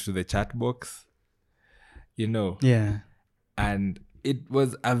moved to the chat box, you know. Yeah. And it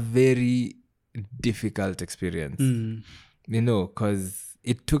was a very difficult experience, you know, because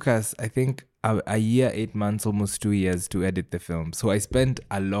it took us, I think, a year, 8 months, almost 2 years to edit the film. So I spent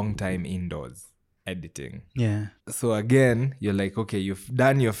a long time indoors editing. Yeah. So again, you're like, okay, you've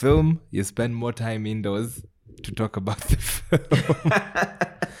done your film, you spend more time indoors to talk about the film.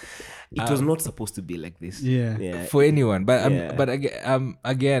 It was not supposed to be like this. Yeah. For anyone. But Yeah. but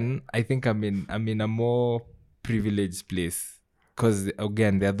again, I think I'm in a more privileged place. Because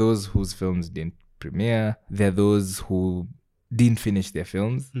again, there are those whose films didn't premiere. There are those who didn't finish their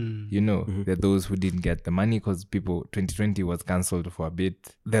films. You know, there are those who didn't get the money because 2020 was cancelled for a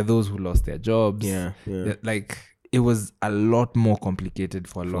bit. There are those who lost their jobs. Yeah. Like, it was a lot more complicated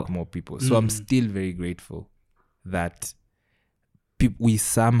for a lot more people. So I'm still very grateful that we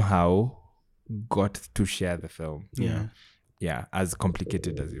somehow got to share the film. Yeah, as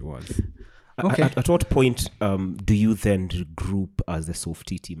complicated as it was. Okay. At what point do you then regroup as the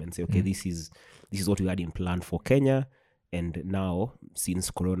Softy team and say, okay, this is what we had in plan for Kenya, and now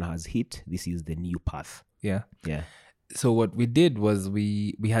since Corona has hit, this is the new path? Yeah. So what we did was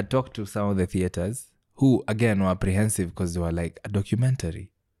we had talked to some of the theaters who again were apprehensive because they were like, a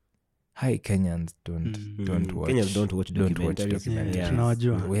documentary. Hi, Kenyans don't watch. Kenyans don't watch documentaries. Yeah.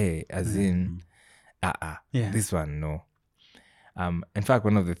 Tunawajua. Way, as in, Yeah. this one, no. In fact,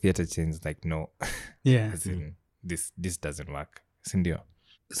 one of the theater chains like, no, Yeah. as in, this doesn't work. Sindio.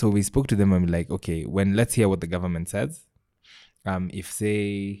 So we spoke to them and we're like, okay, let's hear what the government says. If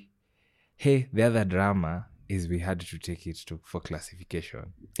say, hey, the other drama is we had to take it for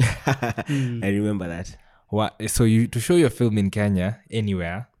classification. I remember that. So to show your film in Kenya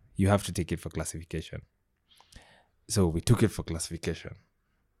anywhere, you have to take it for classification. So we took it for classification.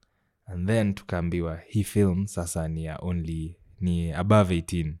 And then tukaambiwa, hii film sasa ni above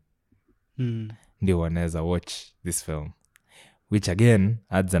 18. Ndio wanaweza watch this film. Which again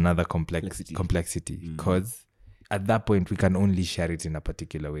adds another complexity. Because at that point we can only share it in a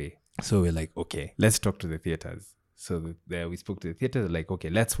particular way. So we're like, okay, let's talk to the theaters. So we spoke to the theaters, like, okay,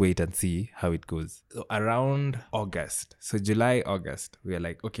 let's wait and see how it goes. So around August, so July, August, we are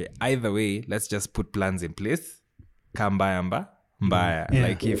like, okay, either way, let's just put plans in place. Mbaya. Yeah.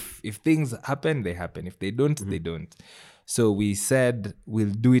 Like if things happen, they happen. If they don't, they don't. So we said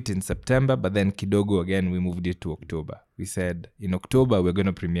we'll do it in September, but then kidogo again, we moved it to October. We said in October, we're going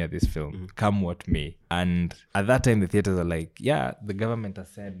to premiere this film, come what may. And at that time, the theaters are like, yeah, the government has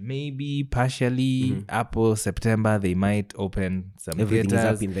said maybe partially April, September, they might open some Everything is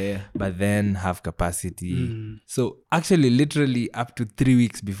theaters, up in there. but then have capacity. So actually, literally up to 3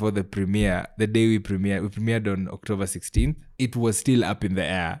 weeks before the premiere, the day we premiered on October 16th, it was still up in the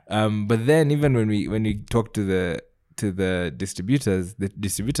air. But then even when we talked to the distributors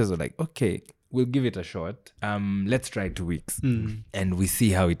were like, okay, we'll give it a shot. Let's try 2 weeks and we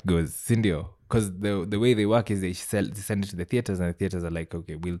see how it goes. Sindio? Because the way they work is they send it to the theaters and the theaters are like,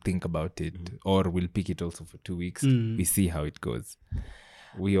 okay, we'll think about it or we'll pick it also for 2 weeks. We see how it goes.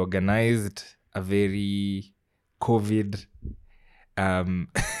 We organized a very COVID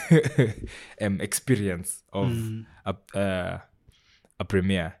experience of a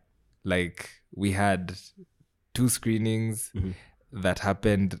premiere. Like we had 2 screenings that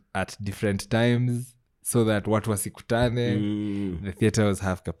happened at different times so that watu wasikutane, the theater was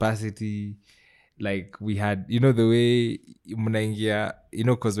half capacity. like we had, you know, the way mnaingia, you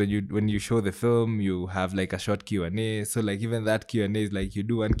know, because when you show the film, you have like a short Q&A. So like even that Q&A is like you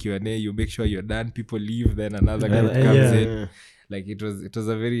do one Q&A, you make sure you're done, people leave, then another group comes in. Like it was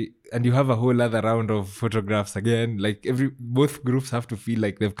a very, and you have a whole other round of photographs again. Like both groups have to feel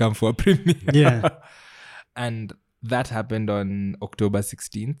like they've come for a premiere. Yeah. And that happened on October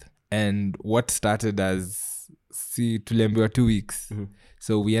 16th. And what started as tuliambiwa 2 weeks.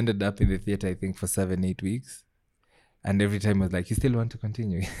 So we ended up in the theater, I think, for 7-8 weeks. And every time I was like, you still want to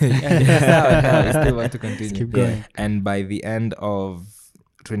continue? Yeah, you still want to continue. Keep going. And by the end of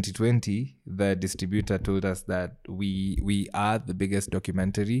 2020, the distributor told us that we are the biggest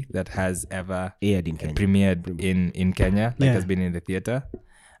documentary that has ever Aired in Kenya. premiered in Kenya, like has been in the theater.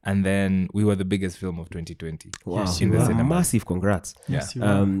 And then we were the biggest film of 2020. Wow. Yes, in you the are. cinema. Massive congrats. Yes, you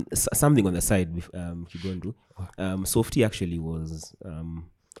are. Something on the side, Kigondu. Softy actually was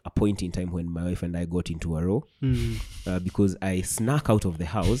a point in time when my wife and I got into a row because I snuck out of the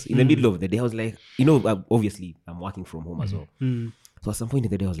house in the middle of the day. I was like, you know, obviously I'm working from home as well. So at some point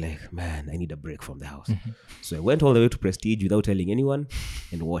in the day, I was like, man, I need a break from the house. So I went all the way to Prestige without telling anyone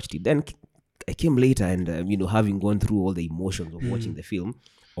and watched it. Then I came later and, you know, having gone through all the emotions of watching the film,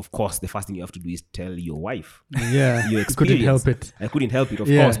 of course, the first thing you have to do is tell your wife. Yeah. Your You couldn't experience. help it. I couldn't help it, of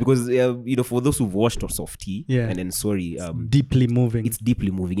Yeah. course, because, you know, for those who've watched Softy, and then sorry, Deeply moving. it's deeply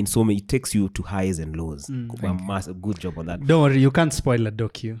moving in so many, it takes you to highs and lows. A good job on that. Don't worry, you can't spoil a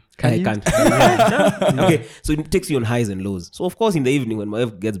docu. Can I you? can't. Yeah. No? Okay, so it takes you on highs and lows. So of course, in the evening when my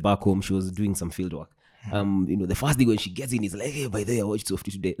wife gets back home, she was doing some field work. You know, the first day when she gets in is like, hey, by the way, I watched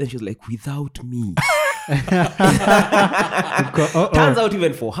Softy today. Then she was like, without me. Turns out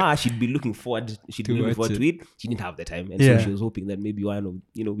even for her, she'd be looking forward. She'd be looking forward to it. She didn't have the time, and so she was hoping that maybe one of,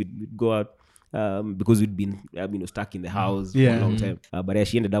 you know, we'd go out. Because we'd been you know, stuck in the house for a long time. But yeah,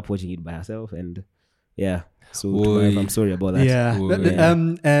 she ended up watching it by herself, and yeah. So to my wife, I'm sorry about that. Yeah.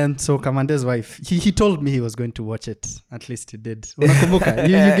 And so Kamande's wife, he told me he was going to watch it. At least he did. Unakumbuka?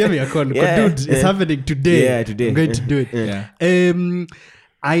 You gave me a call. Dude, it's happening today. Yeah, today. I'm going to do it. Yeah.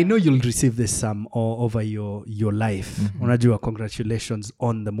 I know you'll receive this over your life. Unajua, congratulations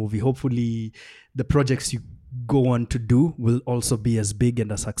on the movie. Hopefully the projects you go on to do will also be as big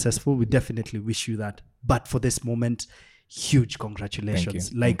and as successful. We definitely wish you that. But for this moment, huge congratulations.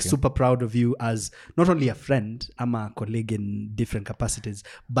 Thank you. Like, Thank you. super proud of you as not only a friend, I'm a colleague in different capacities,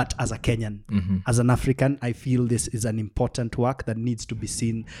 but as a Kenyan. As an African, I feel this is an important work that needs to be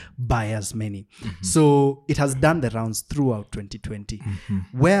seen by as many. So it has done the rounds throughout 2020.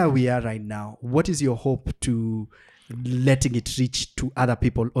 Where we are right now, what is your hope to letting it reach to other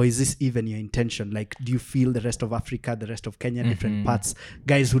people, or is this even your intention? Like, do you feel the rest of Africa, the rest of Kenya, different parts,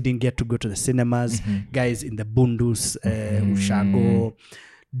 guys who didn't get to go to the cinemas, guys in the Bundus, Ushago,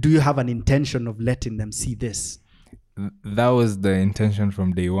 do you have an intention of letting them see this? That was the intention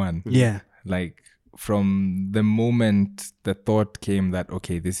from day one. Yeah. Like from the moment the thought came that,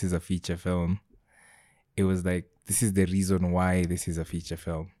 okay, this is a feature film, it was like, this is the reason why this is a feature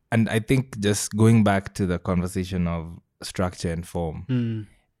film. And I think just going back to the conversation of structure and form,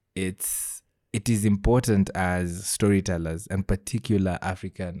 it is important as storytellers, and particular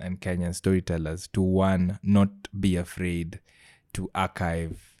African and Kenyan storytellers, to one, not be afraid to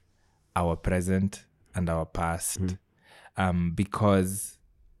archive our present and our past, because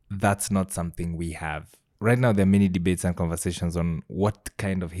that's not something we have. Right now, there are many debates and conversations on what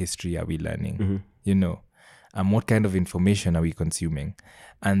kind of history are we learning, you know, what kind of information are we consuming?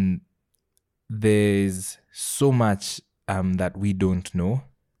 And there's so much that we don't know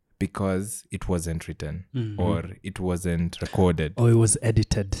because it wasn't written or it wasn't recorded. Or it was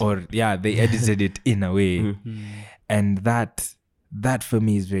edited. Or, yeah, they edited it in a way. And that for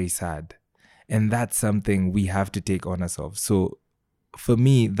me is very sad. And that's something we have to take honors of. So for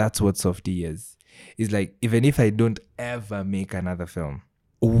me, that's what Softy is. It's like, even if I don't ever make another film,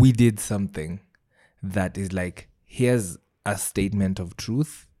 we did something that is like, here's a statement of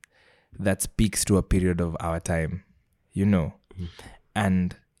truth that speaks to a period of our time, you know,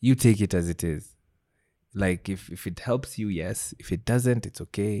 and you take it as it is. Like, if it helps you, yes. If it doesn't, it's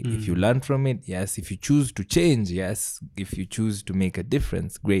okay. If you learn from it, yes. If you choose to change, yes. If you choose to make a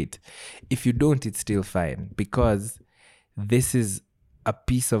difference, great. If you don't, it's still fine, because this is a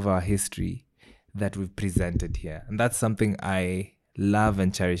piece of our history that we've presented here. And that's something I love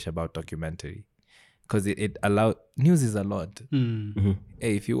and cherish about documentary. Because it allows, news is a lot.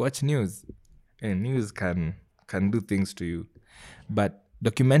 Hey, if you watch news, news can do things to you. But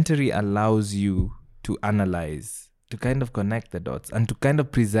documentary allows you to analyze, to kind of connect the dots, and to kind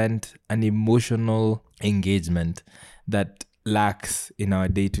of present an emotional engagement that lacks in our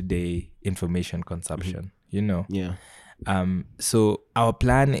day-to-day information consumption, you know. Yeah. So our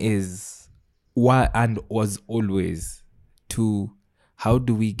plan is was always to, how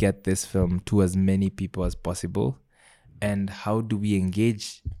do we get this film to as many people as possible, and how do we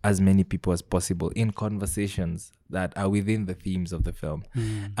engage as many people as possible in conversations that are within the themes of the film,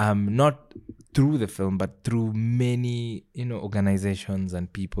 not through the film, but through many, you know, organizations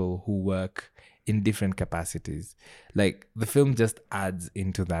and people who work in different capacities. Like, the film just adds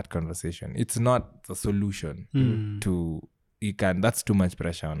into that conversation. It's not the solution to, that's too much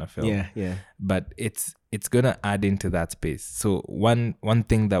pressure on a film. Yeah. But it's gonna add into that space. So one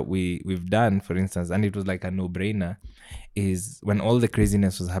thing that we've done, for instance, and it was like a no-brainer, is when all the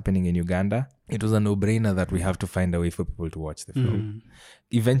craziness was happening in Uganda, it was a no-brainer that we have to find a way for people to watch the film.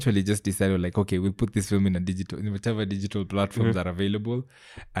 Eventually just decided, like, okay, we'll put this film in whichever digital platforms are available,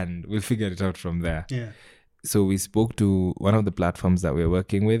 and we'll figure it out from there. Yeah. So we spoke to one of the platforms that we're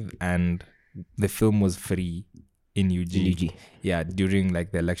working with, and the film was free in UG. Yeah, during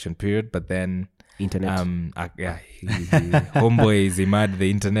like the election period, but then internet. Homeboy is mad the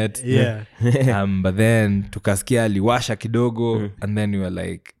internet. Yeah. But then tukasikia aliwasha kidogo, and then we were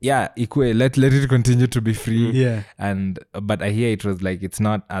like, yeah, ikue, let it continue to be free. Yeah. But I hear it was like, it's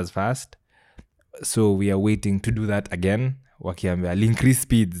not as fast, so we are waiting to do that again. Wakiambia, I'll increase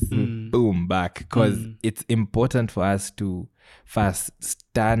speeds, boom, back, because it's important for us to first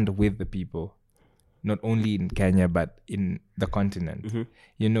stand with the people, not only in Kenya but in the continent,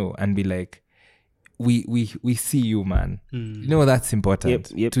 you know, and be like, we see you, man. You know, that's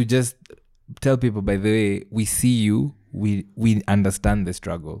important. Yep. To just tell people, by the way, we see you, we understand the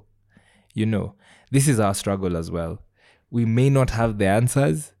struggle. You know, this is our struggle as well. We may not have the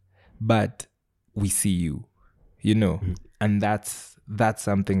answers, but we see you, you know. And that's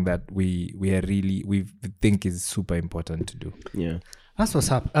something that we think is super important to do. Yeah. That's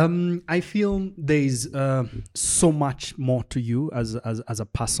what's up. I feel there's so much more to you as a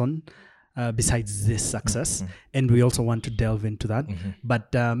person besides this success, and we also want to delve into that.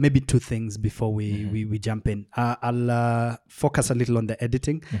 But maybe two things before we jump in. I'll focus a little on the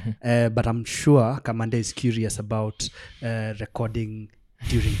editing, but I'm sure Kamande is curious about recording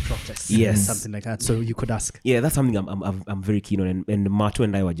during protests, yes, something like that. So you could ask. Yeah, that's something I'm very keen on, and Mato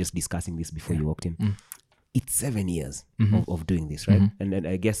and I were just discussing this before you walked in. It's 7 years of doing this, right? And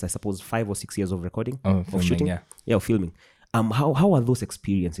I guess, I suppose 5 or 6 years of recording, of filming, shooting, of filming. How are those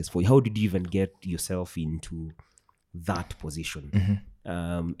experiences for you? How did you even get yourself into that position?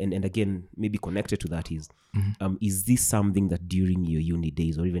 And again, maybe connected to that is this something that during your uni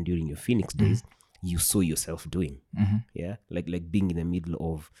days or even during your Phoenix days you saw yourself doing? Yeah, like being in the middle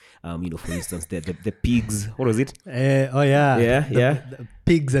of for instance, the pigs, what was it? The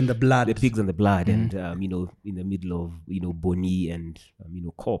pigs and the blood. The pigs and the blood, and in the middle of Bonnie and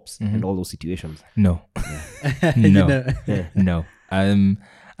cops and all those situations. No. No. I'm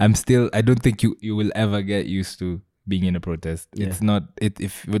still, I don't think you will ever get used to being in a protest. It's not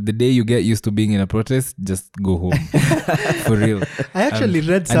if the day you get used to being in a protest, just go home. For real. I actually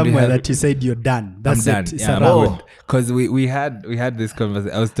read somewhere that you said you're done. That's I'm done. it. It's Yeah, around. because we had this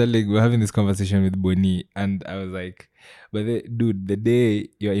conversation. We were having this conversation with Bonnie, and I was like, but dude, the day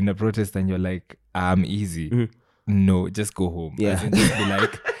you're in a protest and you're like, I'm easy. No, just go home. Yeah. As in, just be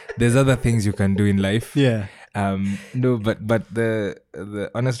like, there's other things you can do in life. Yeah. No, but the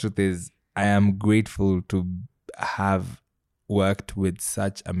honest truth is, I am grateful to have worked with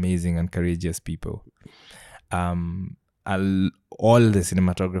such amazing and courageous people. All the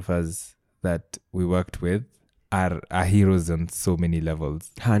cinematographers that we worked with are heroes on so many levels.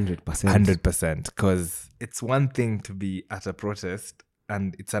 100%. Because it's one thing to be at a protest,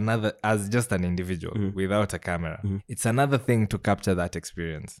 and it's another as just an individual without a camera. It's another thing to capture that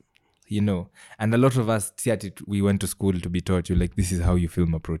experience, and a lot of us, we went to school to be taught, this is how you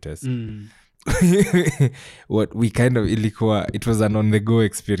film a protest. What we kind of it was an on-the-go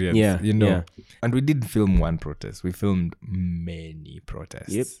experience, and we didn't film one protest. We filmed many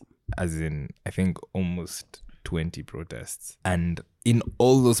protests, as in, I think, almost 20 protests. And in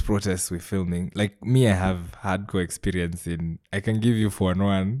all those protests we're filming, like me, I have hardcore experience I can give you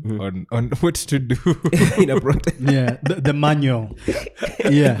 4-on-1 on what to do in a protest. Yeah, the manual.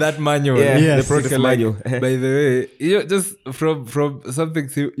 Yeah, that manual. The protest manual. By the way, just from something,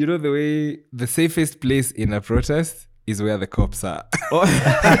 the way the safest place in a protest is where the cops are.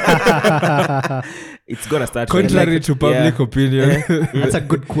 it's gonna start Contrary like, to public opinion, That's a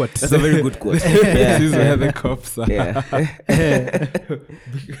good quote. That's a very good quote. this is where the cops are. Yeah.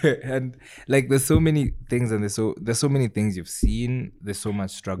 And like there's so many things, and there's so many things you've seen, there's so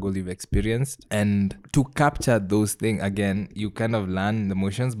much struggle you've experienced, and to capture those things again, you kind of learn the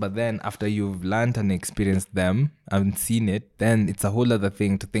emotions, but then after you've learned and experienced them and seen it, then it's a whole other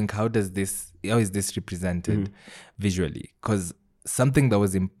thing to think, how is this represented visually? Because something that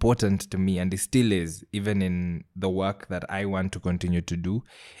was important to me, and it still is, even in the work that I want to continue to do,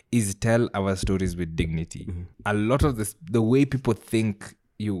 is tell our stories with dignity. A lot of this, the way people think,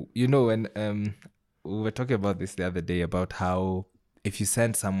 you know, when we were talking about this the other day, about how if you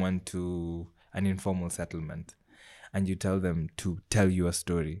send someone to an informal settlement and you tell them to tell you a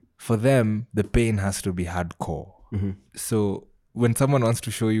story, for them, the pain has to be hardcore. So when someone wants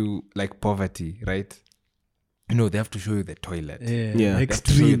to show you like poverty, right? You know, they have to show you the toilet. Yeah. They have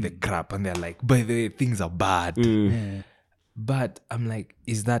to show you Extreme. the crap, and they're like, by the way, things are bad. Yeah. But I'm like,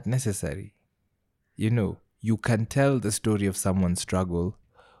 is that necessary? You know, you can tell the story of someone's struggle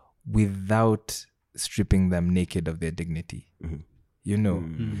without stripping them naked of their dignity. You know,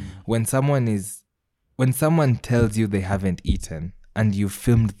 when someone tells you they haven't eaten and you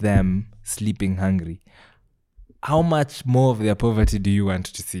filmed them sleeping hungry, how much more of their poverty do you want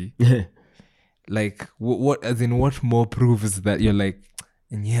to see? Like, what as in what more proves that you're like,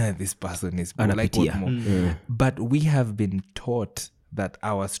 and yeah, this person is like, what more? But we have been taught that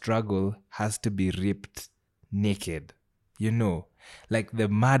our struggle has to be ripped naked. You know, like the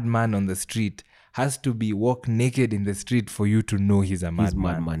madman on the street has to be walk naked in the street for you to know he's a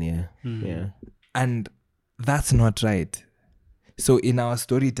madman. Yeah. And that's not right. So in our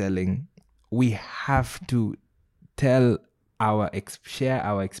storytelling, we have to share our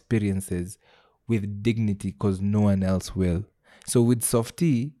experiences with dignity, because no one else will. So with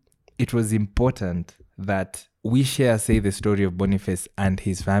Softy, it was important that we share, say, the story of Boniface and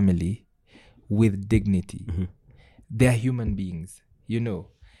his family with dignity. They're human beings, you know.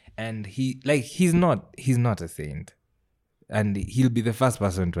 And he's not a saint. And he'll be the first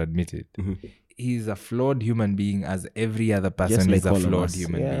person to admit it. He's a flawed human being, as every other person like is a all of flawed us,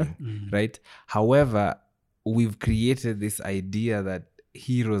 human yeah. being, right? However, we've created this idea that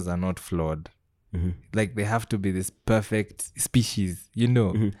heroes are not flawed. Like they have to be this perfect species, you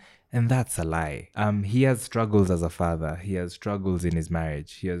know. And that's a lie. He has struggles as a father. He has struggles in his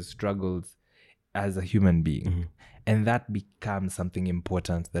marriage. He has struggles as a human being. And that becomes something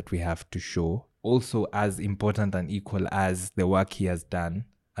important that we have to show. Also as important and equal as the work he has done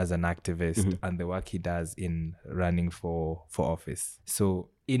as an activist and the work he does in running for office.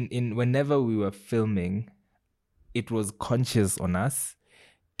 So in whenever we were filming, it was conscious on us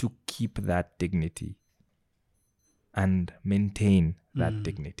to keep that dignity and maintain that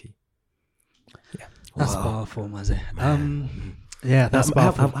dignity. Yeah. That's powerful, Maze. Yeah, that's I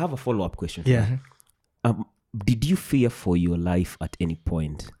powerful. have a follow-up question. Yeah. Did you fear for your life at any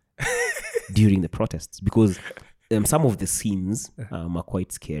point during the protests? Because some of the scenes are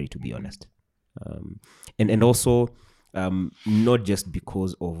quite scary, to be honest. And also, not just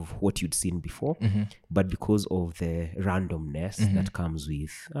because of what you'd seen before, but because of the randomness that comes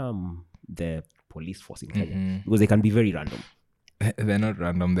with the police force in Kenya. Because they can be very random. They're not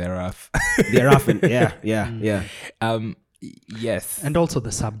random, they're rough. They're rough. Yeah. Yes. And also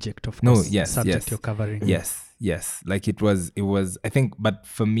the subject, of No, course. yes, The subject yes. you're covering. Yes. Like it was, I think, but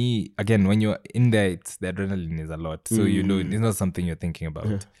for me, again, when you're in there, the adrenaline is a lot. So, you know, it's not something you're thinking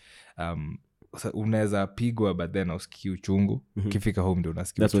about. Unaweza pigwa, but then usikii uchungu. Ukifika home ndio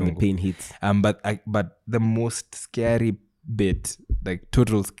unasikia That's when the uchungu. pain hits. But the most scary bit, like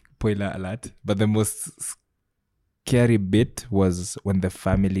total spoiler alert, but the most scary bit was when the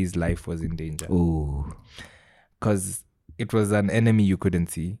family's life was in danger. Oh. Because it was an enemy you couldn't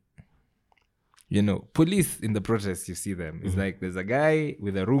see. You know, police in the protests, you see them. It's like there's a guy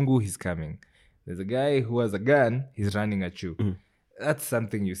with a rungu, he's coming. There's a guy who has a gun, he's running at you. That's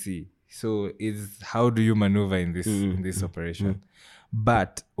something you see. So it's how do you maneuver in this operation?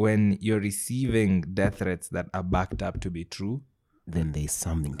 But when you're receiving death threats that are backed up to be true, then there's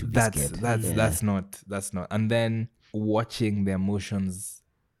something to be scared. That's not. And then watching the emotions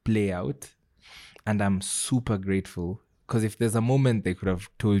play out, and I'm super grateful, because if there's a moment they could have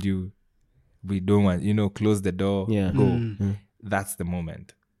told you, we don't want, close the door, go. That's the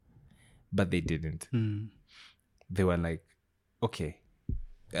moment. But they didn't. They were like, okay.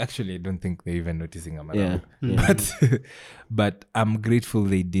 Actually, I don't think they're even noticing I'm around. But I'm grateful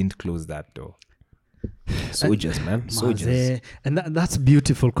they didn't close that door. Soldiers, man. Soldiers. And that's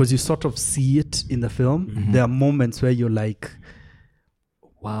beautiful, because you sort of see it in the film. There are moments where you're like,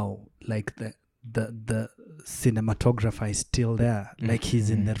 wow, like the cinematographer is still there, like he's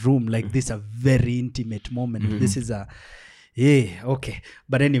in the room, like this a very intimate moment. This is okay.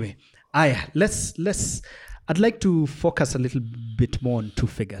 But anyway, I'd like to focus a little bit more on two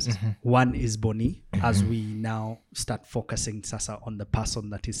figures. One is Bonnie, as we now start focusing sasa on the person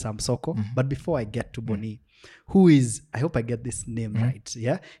that is Sam Soko. But before I get to Bonnie, who is, I hope I get this name right,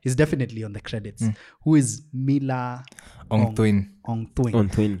 yeah? He's definitely on the credits. Who is Mila Ong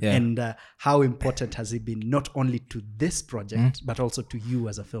Thuin. Yeah. And how important has he been not only to this project, but also to you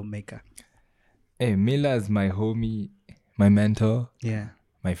as a filmmaker? Hey, Mila is my homie, my mentor,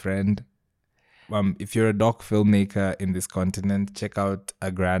 my friend. If you're a doc filmmaker in this continent, check out a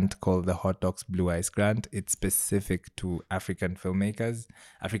grant called the Hot Docs Blue Eyes Grant. It's specific to African filmmakers,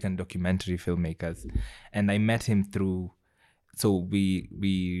 African documentary filmmakers. And I met him through, so we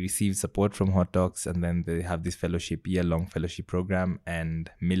received support from Hot Docs, and then they have this fellowship, year-long fellowship program,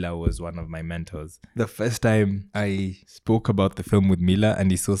 and Mila was one of my mentors. The first time I spoke about the film with Mila and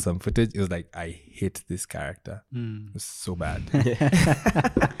he saw some footage, it was like, I hate this character. It was so bad.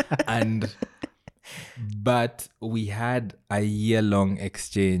 But we had a year-long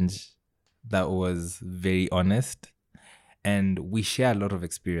exchange that was very honest, and we share a lot of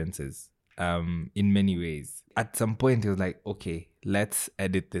experiences in many ways. At some point, it was like, okay, let's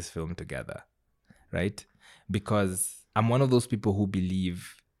edit this film together, right? Because I'm one of those people who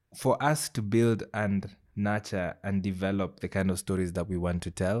believe for us to build and nurture and develop the kind of stories that we want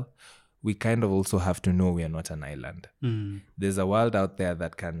to tell, we kind of also have to know we are not an island. There's a world out there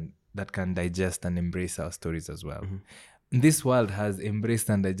that can digest and embrace our stories as well. This world has embraced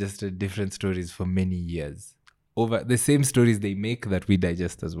and digested different stories for many years. Over the same stories they make that we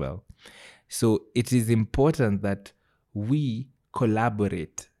digest as well. So it is important that we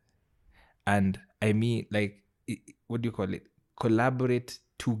collaborate. And I mean, like, what do you call it? Collaborate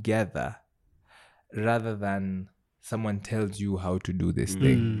together rather than someone tells you how to do this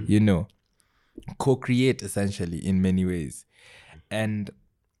thing, you know. Co-create essentially in many ways. And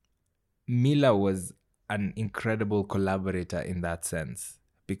Mila was an incredible collaborator in that sense,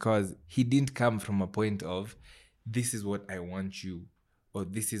 because he didn't come from a point of, this is what I want you, or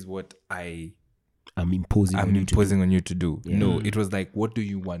this is what I'm imposing on you to do. Yeah. No, it was like, what do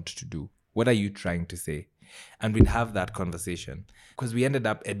you want to do? What are you trying to say? And we'd have that conversation, because we ended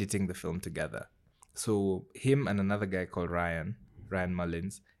up editing the film together. So him and another guy called Ryan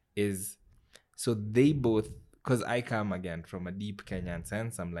Mullins so they both, because I come again from a deep Kenyan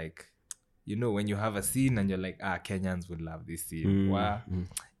sense, I'm like, you know, when you have a scene and you're like, Kenyans would love this scene. Wow.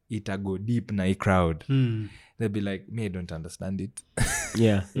 It'll go deep na crowd. They'll be like, me, I don't understand it.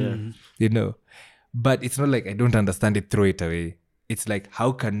 Yeah. You know, but it's not like I don't understand it, throw it away. It's like,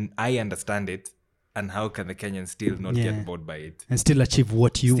 how can I understand it, and how can the Kenyans still not get bored by it and still achieve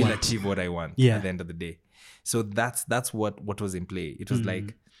what you want? Still achieve what I want at the end of the day. So that's what was in play. It was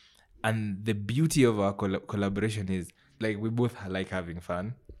like, and the beauty of our collaboration is, like, we both like having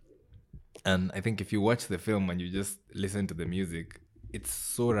fun. And I think if you watch the film and you just listen to the music, it's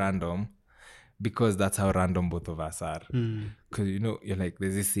so random, because that's how random both of us are. Because, you know, you're like,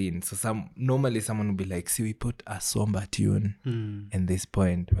 there's this scene. So normally someone will be like, see, we put a somber tune in this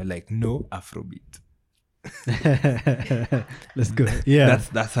point. We're like, no, Afrobeat. Let's go. Yeah.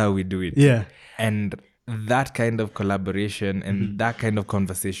 That's how we do it. Yeah. And that kind of collaboration and that kind of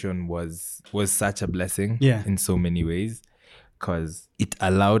conversation was such a blessing in so many ways, because it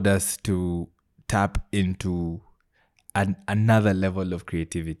allowed us to tap into another level of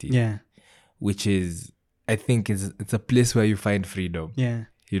creativity, which is, I think, it's a place where you find freedom,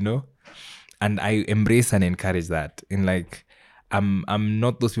 you know, and I embrace and encourage that. In like, I'm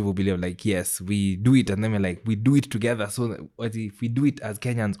not those people who believe like, yes, we do it, and then we're like, we do it together. So what if we do it as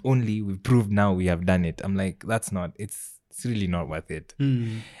Kenyans only, we've proved now we have done it. I'm like, it's really not worth it.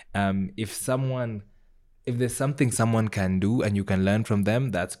 If there's something someone can do and you can learn from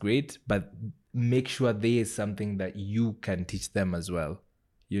them, that's great. But make sure there is something that you can teach them as well.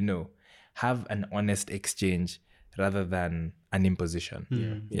 You know, have an honest exchange rather than an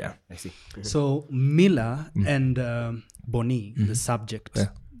imposition. Yeah. I see. So Mila and Bonnie, the subject,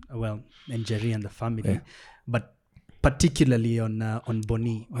 and Jerry and the family, but particularly on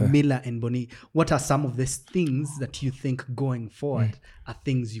Bonnie, Mila and Bonnie, what are some of these things that you think going forward are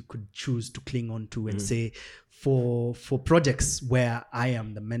things you could choose to cling on to and say, for projects where I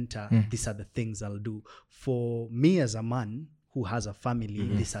am the mentor, these are the things I'll do. For me as a man who has a family,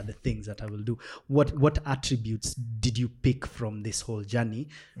 these are the things that I will do. What attributes did you pick from this whole journey,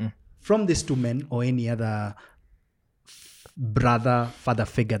 from these two men or any other father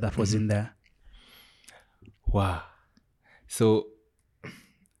figure that was in there? Wow. So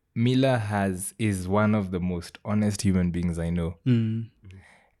Mila is one of the most honest human beings I know.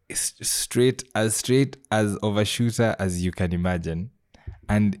 Straight as of a shooter as you can imagine,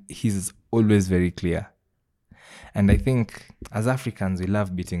 and he's always very clear. And I think as Africans we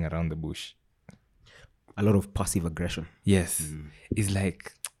love beating around the bush. A lot of passive aggression. Yes. It's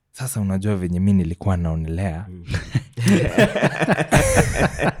like, sasa unajua venye mimi nilikuwa naonelea.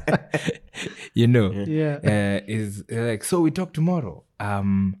 You know. Is like, so we talk tomorrow.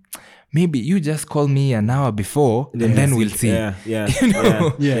 Maybe you just call me an hour before and then we'll see. You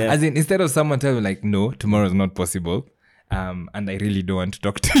know? As in, instead of someone telling me like, no, tomorrow is not possible. And I really don't want to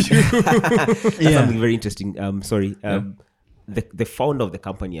talk to you. Something very interesting. The founder of the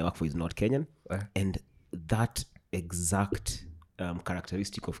company I work for is not Kenyan. And that exact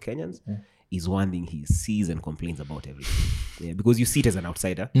characteristic of Kenyans is one thing he sees and complains about everything. Because you see it as an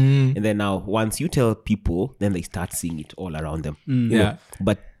outsider. And then now, once you tell people, then they start seeing it all around them. You know?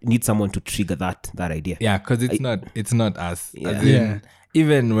 But need someone to trigger that idea. Yeah, because it's not us. As in,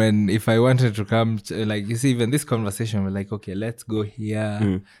 even when, if I wanted to come, like, you see, even this conversation, we're like, okay, let's go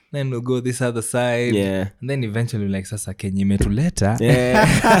here. Then we'll go this other side. And then eventually, like, sasa kenye metuleta.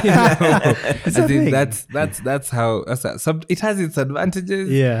 You know? That's how, it has its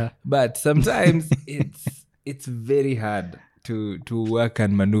advantages. But sometimes it's very hard to work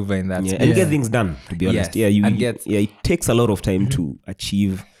and maneuver in that space. And get things done, to be honest. Yes. It takes a lot of time to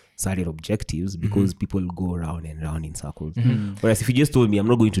achieve certain objectives because people go round and round in circles. Whereas if you just told me I'm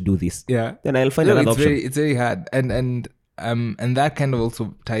not going to do this, then I'll find another option. It's very hard. And that kind of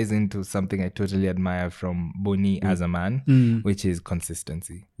also ties into something I totally admire from Boni as a man, which is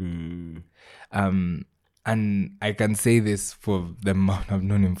consistency. And I can say this for the amount I've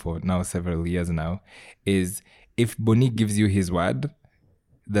known him for now several years now, is if Boni gives you his word,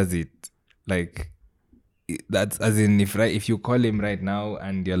 that's it. Like, that's as in, if you call him right now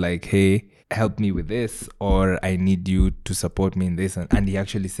and you're like, hey, help me with this, or I need you to support me in this, and he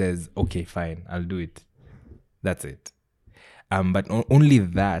actually says, okay, fine, I'll do it. That's it. But only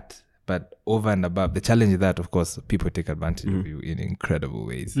that, but over and above, the challenge is that, of course, people take advantage of you in incredible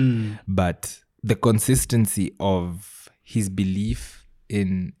ways. But the consistency of his belief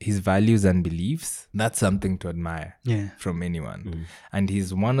in his values and beliefs, that's something to admire from anyone. And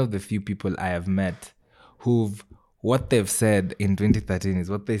he's one of the few people I have met who've, what they've said in 2013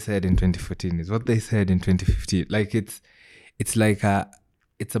 is what they said in 2014 is what they said in 2015. Like, it's like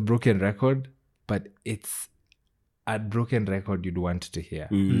it's a broken record, but it's a broken record you'd want to hear.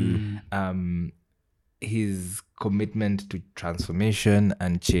 His commitment to transformation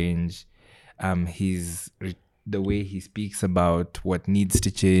and change, the way he speaks about what needs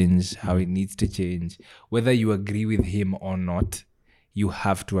to change, how it needs to change, whether you agree with him or not, you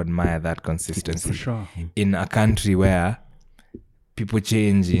have to admire that consistency. For sure. In a country where people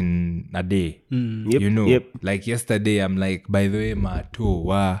change in a day. You know, like yesterday, I'm like, by the way,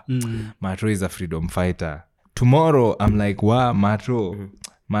 Mato is a freedom fighter. Tomorrow, I'm like, Mato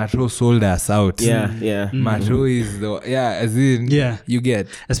sold us out. Mato is as in, you get.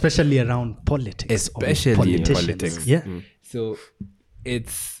 Especially around politics. Especially in politics. So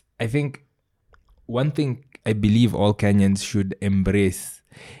it's, I think, one thing I believe all Kenyans should embrace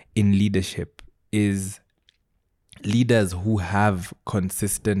in leadership is leaders who have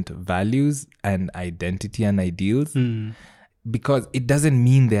consistent values and identity and ideals, because it doesn't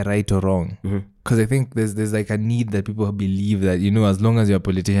mean they're right or wrong. Because I think there's like a need that people believe that, you know, as long as you're a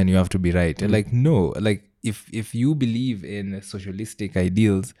politician, you have to be right. And like, no, like if you believe in socialistic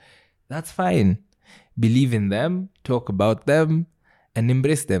ideals, that's fine. Believe in them, talk about them, and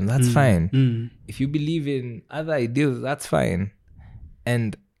embrace them. That's fine. If you believe in other ideals, that's fine.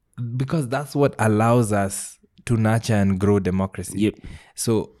 And because that's what allows us to nurture and grow democracy.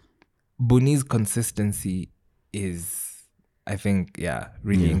 So Boni's consistency is, I think,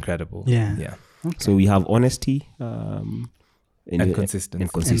 really incredible. Okay. So we have honesty and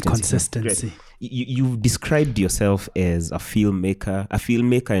consistency. You've described yourself as a filmmaker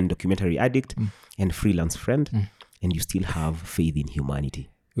and documentary addict and freelance friend. And you still have faith in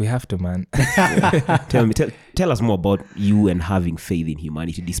humanity. We have to, man. Tell us more about you and having faith in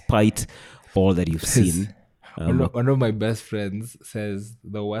humanity, despite all that you've seen. One of my best friends says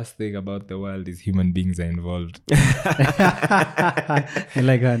the worst thing about the world is human beings are involved. I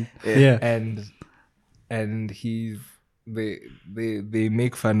like that. And they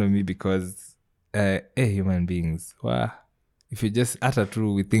make fun of me because human beings. Wow. If you just utter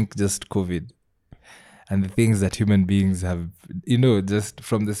true, we think just COVID. And the things that human beings have, you know, just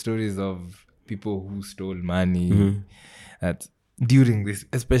from the stories of people who stole money, that during this,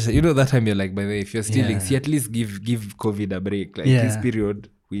 especially, you know, that time you're like, by the way, if you're stealing, see, at least give COVID a break. Like this period,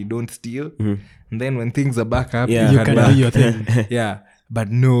 we don't steal. And then when things are back up, Yeah. You can do your thing. yeah. But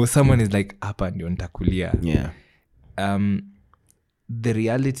no, someone is like, hapa ndio nitakulia. Yeah. The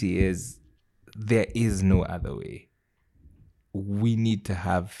reality is there is no other way. We need to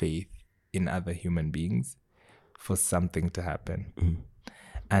have faith in other human beings for something to happen.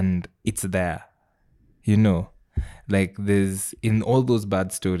 And it's there. You know, like there's, in all those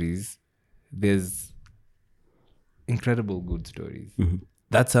bad stories, there's incredible good stories.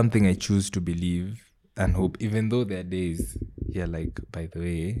 That's something I choose to believe and hope, even though there are days you're like, by the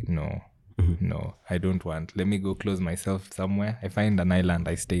way, no, I don't want. Let me go close myself somewhere. I find an island,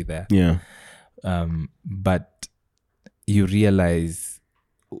 I stay there. Yeah. But you realize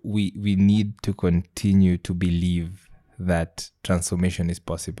we need to continue to believe that transformation is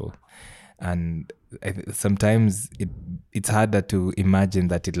possible. And sometimes it's harder to imagine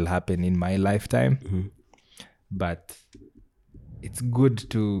that it'll happen in my lifetime. But it's good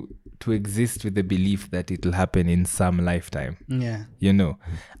to exist with the belief that it'll happen in some lifetime. Yeah. You know,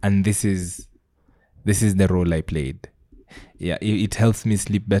 and this is the role I played. Yeah, it helps me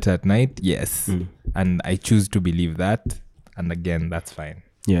sleep better at night. Yes, and I choose to believe that. And again, that's fine.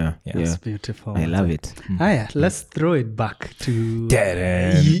 Yeah. It's beautiful. I love it. Let's throw it back to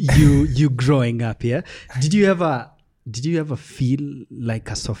Ta-da. you growing up. Yeah. Did you ever feel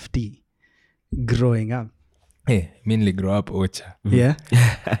like a softie growing up? Hey, mainly grow up Ocha. Yeah.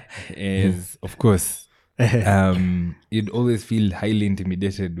 Is of course. You'd always feel highly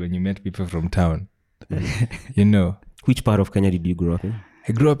intimidated when you met people from town. You know. Which part of Kenya did you grow up in?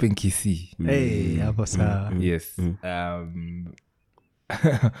 I grew up in Kisii. Hey, hapo sawa. Yes.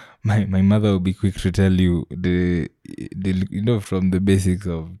 My mother will be quick to tell you the you know, from the basics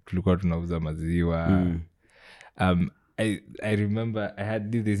of tulikuwa tunauza maziwa. I remember I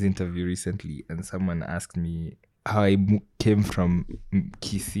did this interview recently and someone asked me how I came from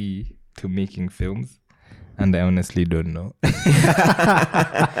Kisii to making films, and I honestly don't know.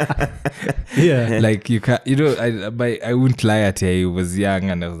 Yeah. Like you can't, you know, I wouldn't lie at you. I was young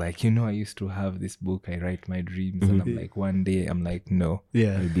and I was like, you know, I used to have this book, I write my dreams, and I'm like, one day I'm like, no.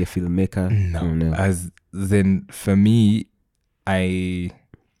 Yeah. I'll be a filmmaker. No. As then for me,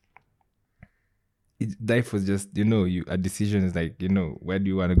 life was just, you know, a decision is like, you know, where do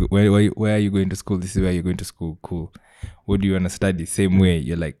you want to go? Where are you going to school? This is where you're going to school. Cool. What do you want to study? Same way.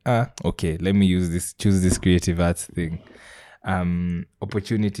 You're like, okay, let me choose this creative arts thing.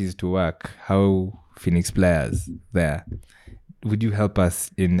 Opportunities to work. How Phoenix players there. Would you help us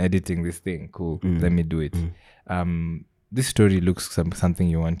in editing this thing? Cool. Let me do it. This story looks something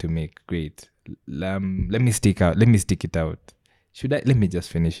you want to make. Great. Let me stick it out. Let me just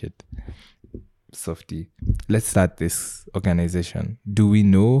finish it. Softie, let's start this organization. Do we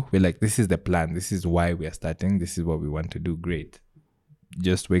know? We're like, this is the plan. This is why we are starting. This is what we want to do. Great.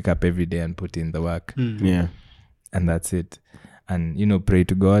 Just wake up every day and put in the work. Yeah. And that's it. And, you know, pray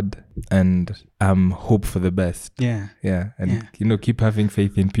to God and hope for the best. Yeah. Yeah. And, you know, keep having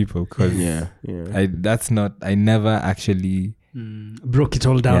faith in people because I never actually broke it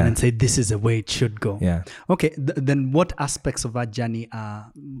all down and said this is the way it should go. Yeah. Okay. Then what aspects of our journey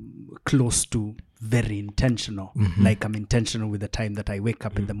are close to very intentional? Like I'm intentional with the time that I wake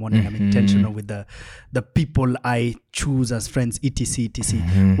up in the morning. I'm intentional with the people I choose as friends,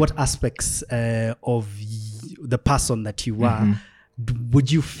 etc. What aspects of the person that you are would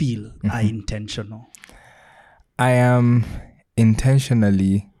you feel are intentional? I am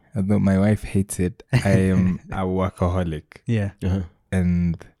intentionally, although my wife hates it, I am a workaholic. Yeah.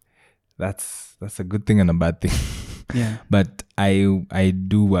 And that's a good thing and a bad thing. Yeah. But I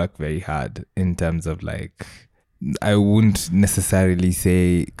do work very hard in terms of like, I wouldn't necessarily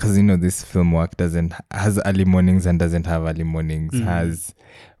say, because you know this film work has early mornings and doesn't have early mornings,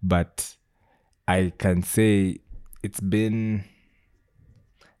 but I can say it's been,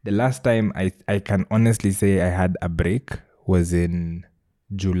 the last time I can honestly say I had a break was in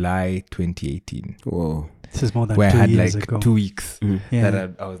July 2018. Whoa. This is more than where 2 I had years like ago. 2 weeks Yeah.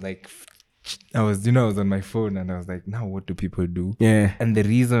 that I was like, I was on my phone and I was like, now what do people do? Yeah. And the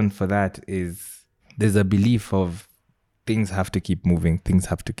reason for that is there's a belief of things have to keep moving, things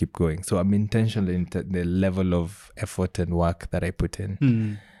have to keep going. So I'm intentional in the level of effort and work that I put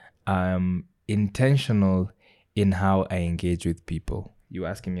in. Intentional in how I engage with people. You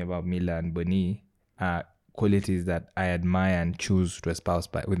asking me about Mila and Boni, qualities that I admire and choose to espouse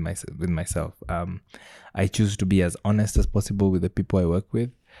with myself. I choose to be as honest as possible with the people I work with.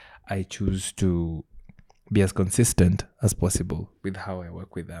 I choose to be as consistent as possible with how I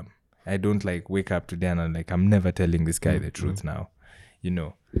work with them. I don't like wake up today and I'm like, I'm never telling this guy the truth now. You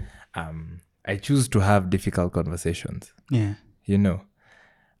know, I choose to have difficult conversations. Yeah. You know,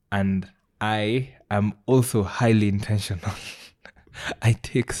 And I am also highly intentional. I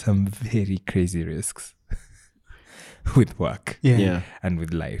take some very crazy risks with work Yeah. and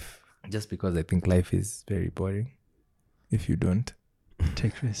with life. Just because I think life is very boring if you don't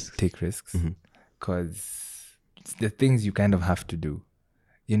Take risks. take risks. Because the things you kind of have to do,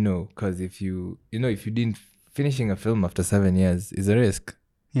 because if you didn't, finishing a film after 7 years is a risk.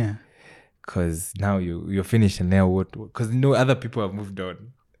 Yeah. Because now you're finished, and now what? Because other people have moved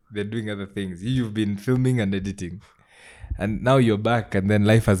on. They're doing other things. You've been filming and editing, and now you're back, and then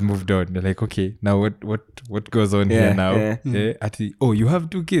life has moved on. You're like, okay, now what goes on here now? You have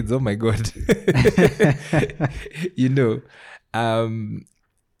 2 kids. Oh my god.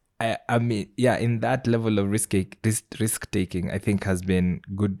 I mean, yeah, in that level of risk taking, I think has been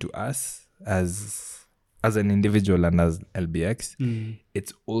good to us as an individual and as LBX.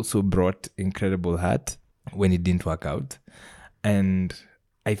 It's also brought incredible hurt when it didn't work out. And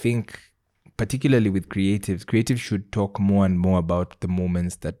I think particularly with creatives should talk more and more about the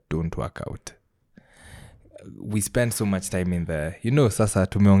moments that don't work out. We spend so much time in there. Sasa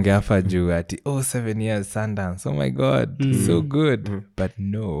tumeongea hapa juu ati 7 years Sundance. Oh my god, so good. But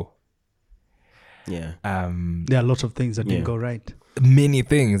no. Yeah. There are a lot of things that didn't go right. Many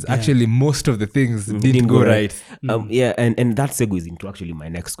things. Actually, most of the things didn't go right. And that segues into actually my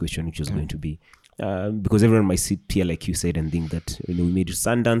next question, which was going to be because everyone might sit here, like you said, and think that we made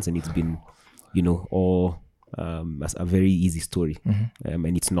Sundance and it's been all a very easy story,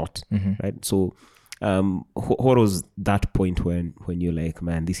 and it's not, right? So what was that point when you're like,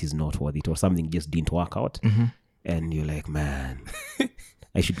 man, this is not worth it, or something just didn't work out, and you're like, man,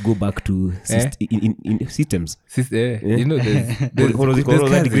 I should go back to in systems. There's What was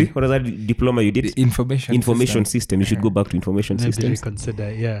that degree? What was that diploma you did? Information system. You should go back to information Maybe systems.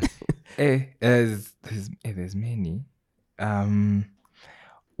 reconsider, yeah. There's many.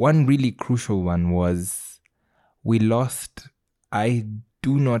 One really crucial one was I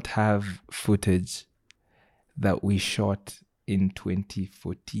do not have footage that we shot in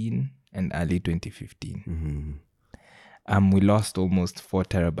 2014 and early 2015. We lost almost 4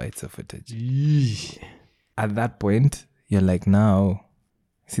 terabytes of footage. At that point, you're like, now,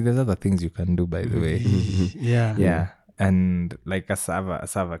 see, there's other things you can do, by the way. Yeah. And like a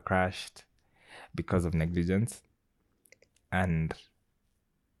server crashed because of negligence. And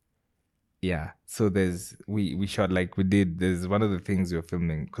yeah, so we shot there's one of the things we were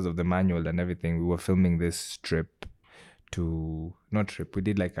filming because of the manual and everything. We were filming this trip we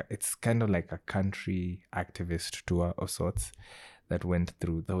did it's kind of like a country activist tour of sorts that went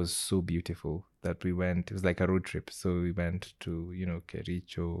through. That was so beautiful that we went. It was like a road trip. So we went to,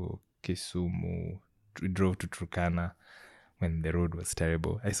 Kericho, Kisumu. We drove to Turkana when the road was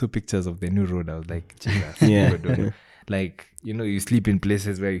terrible. I saw pictures of the new road. I was like, Jesus. Like, you sleep in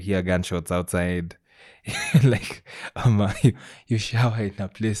places where you hear gunshots outside. Like, you shower in a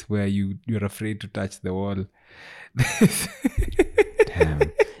place where you're afraid to touch the wall. Damn.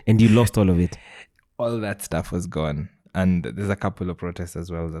 And you lost all of it. All that stuff was gone. And there's a couple of protests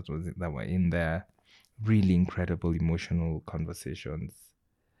as well that were in there. Really incredible emotional conversations.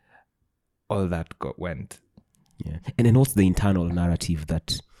 All that went. Yeah. And then what's the internal narrative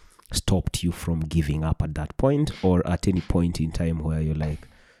that stopped you from giving up at that point, or at any point in time where you're like,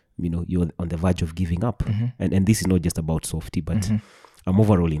 you're on the verge of giving up? And this is not just about Softy, but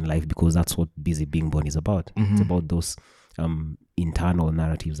overall in life, because that's what Busy Being Born is about. It's about those internal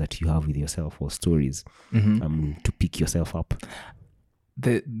narratives that you have with yourself, or stories to pick yourself up.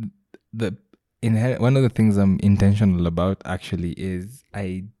 One of the things I'm intentional about actually is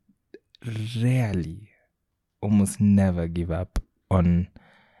I rarely, almost never give up on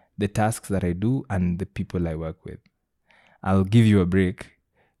the tasks that I do and the people I work with. I'll give you a break,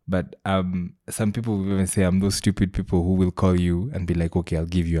 but some people will even say I'm those stupid people who will call you and be like, okay, I'll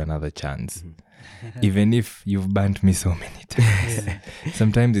give you another chance. Even if you've burnt me so many times.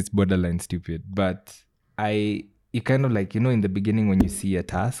 Sometimes it's borderline stupid, but you kind of like, in the beginning when you see a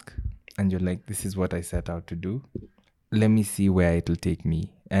task and you're like, this is what I set out to do. Let me see where it'll take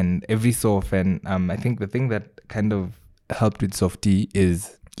me. And every so often, I think the thing that kind of helped with Softy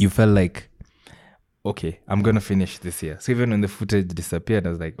is you felt like, okay, I'm going to finish this year. So even when the footage disappeared, I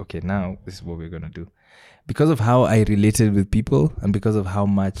was like, okay, now this is what we're going to do. Because of how I related with people and because of how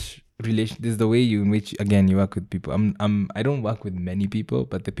much this is the way in which, again, you work with people. I don't work with many people,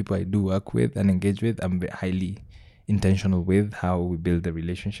 but the people I do work with and engage with, I'm highly intentional with how we build the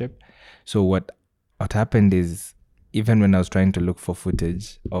relationship. So what happened is, even when I was trying to look for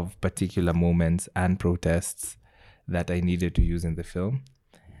footage of particular moments and protests that I needed to use in the film,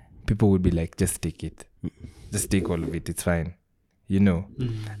 people would be like, just take it. Just take all of it. It's fine.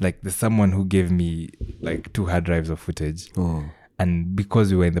 Like there's someone who gave me like 2 hard drives of footage. Oh. And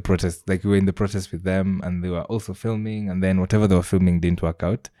because we were in the protest, with them, and they were also filming, and then whatever they were filming didn't work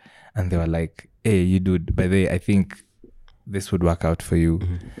out, and they were like, "Hey, you dude, by the way, I think this would work out for you."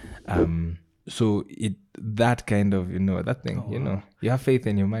 So that kind of, that thing, you have faith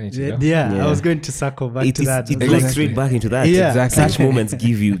in humanity. Yeah, I was going to circle back to that. It's like straight back into that. Yeah. Exactly. Such moments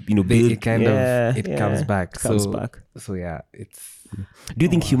give you, build. It comes back. So yeah, it's. Do you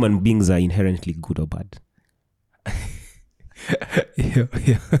think human beings are inherently good or bad?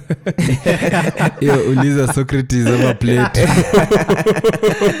 Uliza Socrates ama Plato.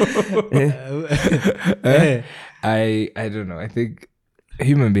 I don't know. I think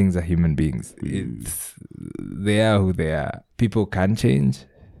human beings are human beings. They are who they are. People can change.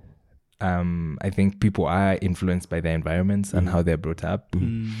 I think people are influenced by their environments and how they're brought up.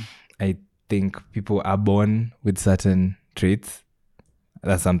 I think people are born with certain traits.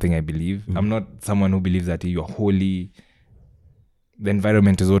 That's something I believe. I'm not someone who believes that you're wholly. The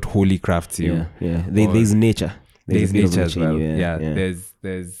environment is what wholly crafts you. Yeah. There's nature. There's nature as well. Yeah. There's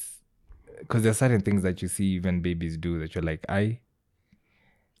because there are certain things that you see even babies do that you're like,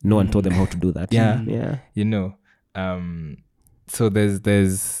 no one told them how to do that. Yeah. So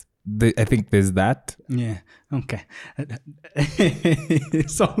I think there's that. Yeah. Okay.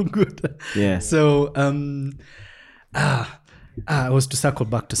 It's all good. Yeah. So I was to circle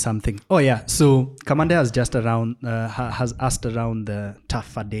back to something. Oh yeah. So Kamande has has asked around the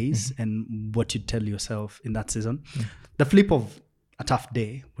tougher days and what you tell yourself in that season. The flip of a tough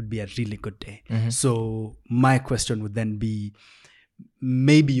day would be a really good day. So my question would then be,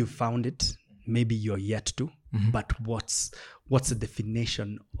 maybe you found it, maybe you're yet to, but what's the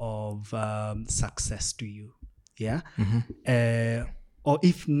definition of success to you? Yeah. Or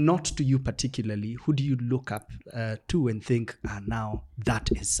if not to you particularly, who do you look up to and think, now that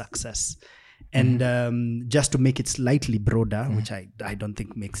is success? And just to make it slightly broader, which I don't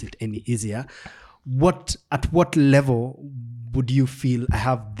think makes it any easier, at what level would you feel I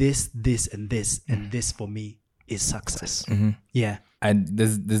have this, and this, and this for me is success? Yeah. And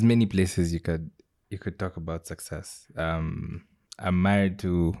there's many places you could talk about success. I'm married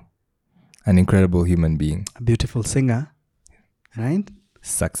to an incredible human being. A beautiful singer. Right?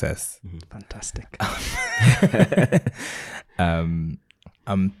 Success. Fantastic. I'm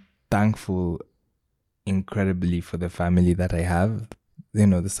thankful incredibly for the family that I have.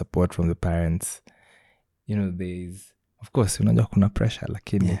 The support from the parents. There's, of course, kuna pressure,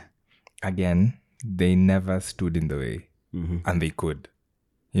 lakini again, they never stood in the way, and they could.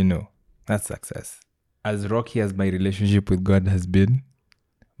 That's success. As rocky as my relationship with God has been,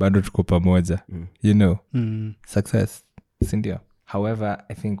 bado tuko pamoja. Success. Sindio. However,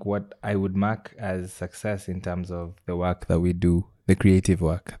 I think what I would mark as success in terms of the work that we do, the creative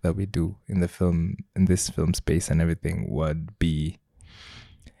work that we do in this film space and everything, would be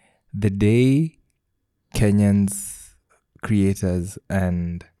the day Kenyans, creators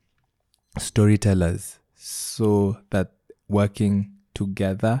and storytellers, so that working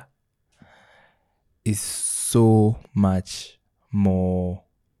together is so much more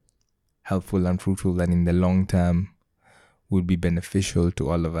helpful and fruitful than in the long term would be beneficial to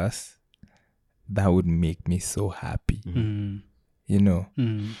all of us. That would make me so happy.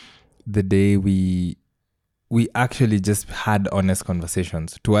 The day we actually just had honest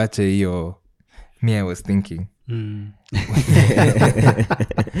conversations. Tuache hiyo, me, I was thinking.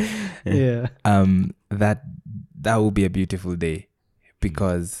 Yeah. That would be a beautiful day,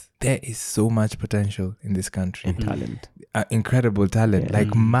 because there is so much potential in this country. And talent. Incredible talent,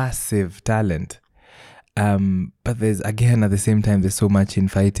 like massive talent. But there's, again, at the same time, there's so much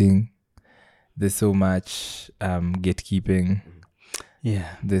infighting. There's so much gatekeeping.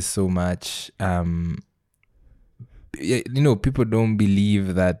 Yeah. There's so much, people don't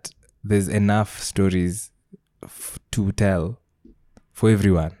believe that there's enough stories to tell for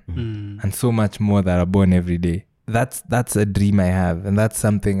everyone. And so much more that are born every day. That's a dream I have. And that's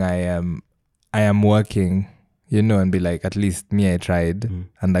something I am working, and be like, at least me, I tried,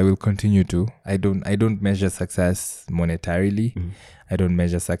 and I will continue to. I don't measure success monetarily. I don't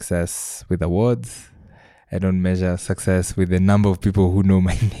measure success with awards. I don't measure success with the number of people who know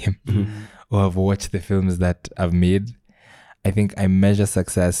my name or have watched the films that I've made. I think I measure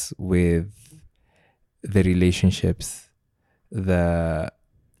success with the relationships, the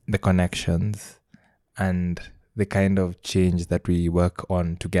connections, and the kind of change that we work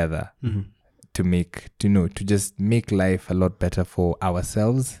on together. To just make life a lot better for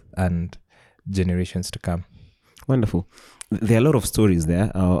ourselves and generations to come. Wonderful. There are a lot of stories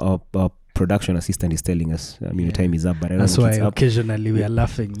there. Our production assistant is telling us, your time is up, but I don't That's think why it's up. occasionally we are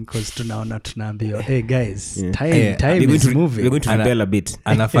laughing because tunaambiwa, hey guys, Yeah. time We're going is to moving. we're going to rebel a bit.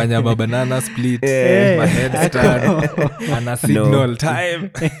 Anafanya mabanana split, Eh. my headstand, and a signal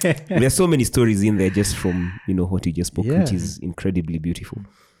time. There's so many stories in there just from what you just spoke, Yeah. which is incredibly beautiful.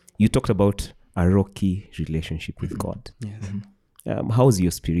 You talked about a rocky relationship with God. Yes. How's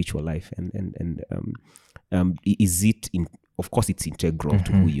your spiritual life, and is it of course it's integral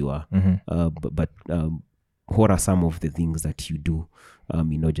to who you are, but what are some of the things that you do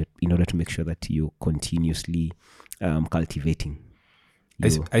in order to make sure that you're continuously cultivating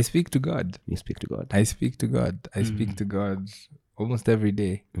I speak to God. you speak to God? I speak to God. I speak to God almost every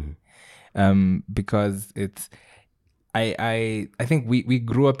day. Because it's I think we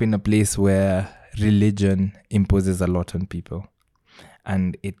grew up in a place where religion imposes a lot on people,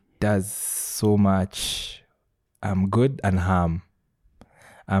 and it does so much good and harm.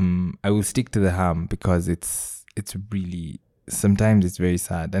 I will stick to the harm because it's really, sometimes it's very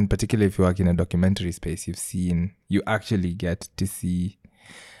sad, and particularly if you work in a documentary space, you actually get to see.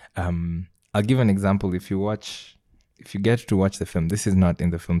 I'll give an example. If you get to watch the film, this is not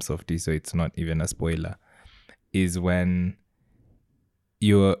in the film softy, so it's not even a spoiler, is when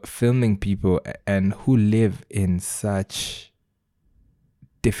you're filming people and who live in such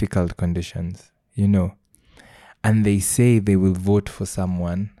difficult conditions, and they say they will vote for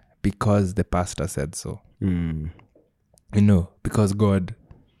someone because the pastor said so. Because God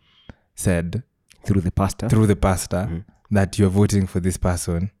said Through the pastor. that you're voting for this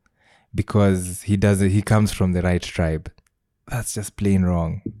person because he comes from the right tribe. That's just plain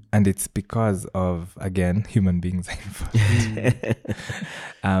wrong. And it's because of, again, human beings.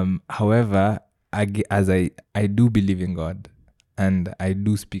 However, as I do believe in God, and I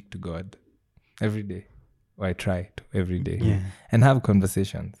do speak to God every day, or I try to every day, and have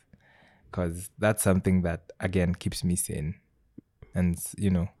conversations, because that's something that, again, keeps me sane, and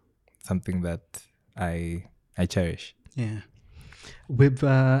something that I cherish. Yeah. With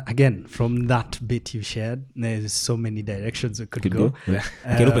again, from that bit you shared, there's so many directions we could go. Yeah.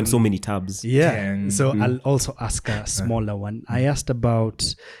 You can open so many tabs. Yeah. So I'll also ask a smaller one. I asked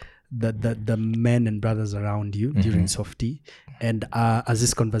about the men and brothers around you during Softy, and as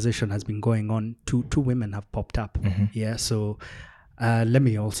this conversation has been going on, two women have popped up. Yeah. So let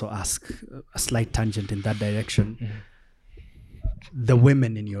me also ask a slight tangent in that direction. The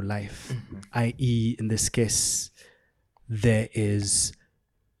women in your life, i.e., in this case, there is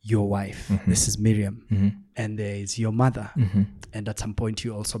your wife. This is Miriam, and there is your mother. And at some point,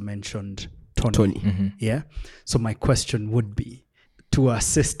 you also mentioned Tony. Yeah. So my question would be, to our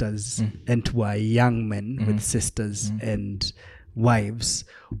sisters and to our young men with sisters and wives,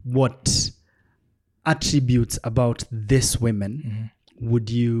 what attributes about these women would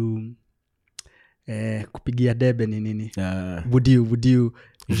you kupigia debe ni nini? Would you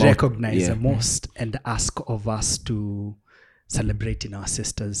recognize the most and ask of us to celebrate in our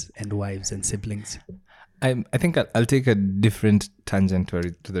sisters and wives and siblings? I think I'll take a different tangent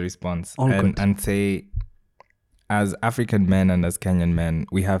to the response and say, as African men and as Kenyan men,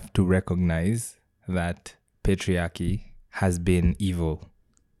 we have to recognize that patriarchy has been evil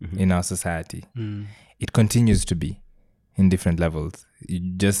in our society. It continues to be in different levels. You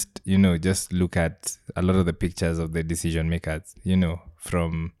just look at a lot of the pictures of the decision makers,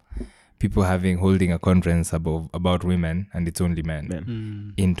 from people holding a conference about women, and it's only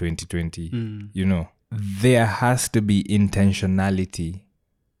men in 2020. There has to be intentionality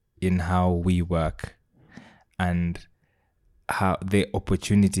in how we work and how the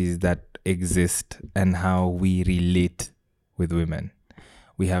opportunities that exist and how we relate with women.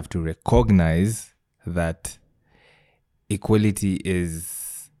 We have to recognize that equality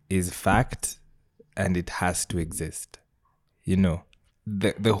is fact, and it has to exist.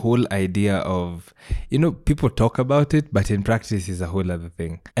 The whole idea of, people talk about it, but in practice is a whole other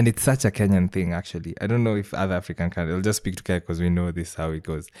thing. And it's such a Kenyan thing, actually. I don't know if other African countries, I'll just speak to Kenya because we know this, how it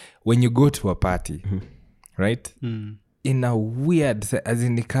goes. When you go to a party, right? In a weird, as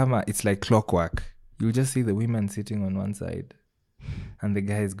in Nikama, it's like clockwork. You'll just see the women sitting on one side and the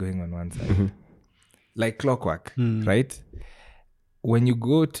guys going on one side. Like clockwork, right? When you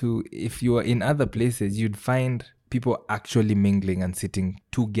go to, if you are in other places, you'd find people actually mingling and sitting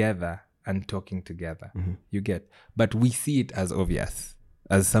together and talking together. You get, but we see it as obvious,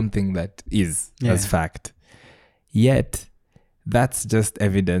 as something that is, as fact. Yet, that's just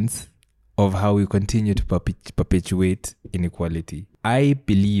evidence of how we continue to perpetuate inequality. I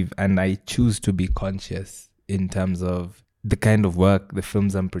believe, and I choose to be conscious in terms of the kind of work, the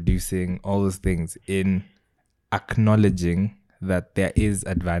films I'm producing, all those things, in acknowledging that there is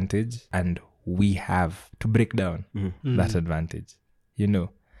advantage and we have to break down that advantage, you know.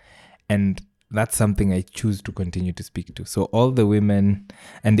 And that's something I choose to continue to speak to. So all the women,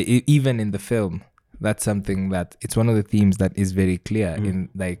 and even in the film, that's something that it's one of the themes that is very clear in,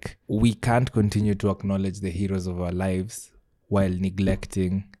 like, we can't continue to acknowledge the heroes of our lives while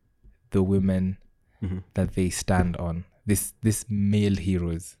neglecting the women that they stand on. This male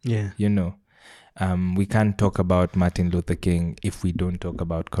heroes, you know. We can't talk about Martin Luther King if we don't talk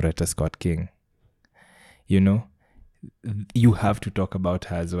about Coretta Scott King. You know, you have to talk about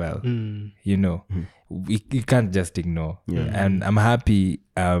her as well. You know, you can't just ignore. And I'm happy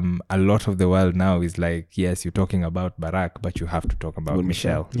a lot of the world now is like, yes, you're talking about Barack, but you have to talk about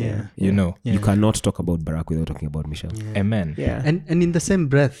Michelle. You know, you cannot talk about Barack without talking about Michelle. Amen. And in the same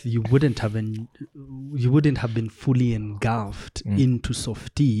breath, you wouldn't have been fully engulfed into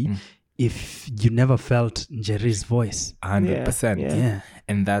Softy if you never felt Njeri's voice. 100%.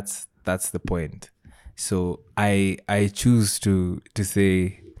 And that's the point. So I choose to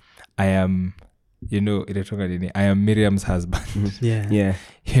say I am, you know, I am Miriam's husband.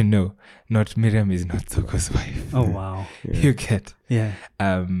 You know, not Miriam is not Soko's wife. Oh wow. You get.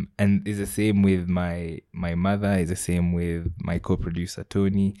 And it's the same with my mother, it's the same with my co-producer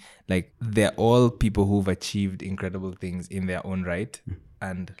Tony. Like, they're all people who've achieved incredible things in their own right.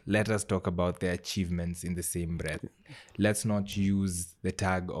 And let us talk about their achievements in the same breath. Let's not use the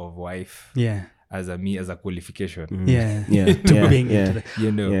tag of wife as a qualification.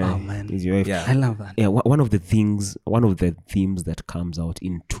 You know. Oh man. Is your wife. I love that. One of the themes that comes out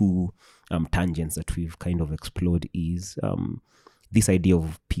in two tangents that we've kind of explored is this idea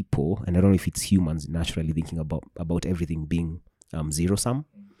of people, and I don't know if it's humans naturally thinking about everything being zero sum.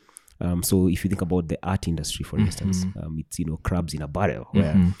 So if you think about the art industry, for instance, it's, you know, crabs in a barrel,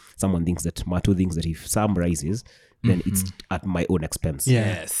 where someone thinks that Mato thinks that if Sam rises, then it's at my own expense.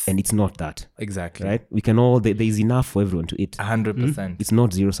 Yes. And it's not that. Exactly. Right? We can all, there is enough for everyone to eat. 100%. It's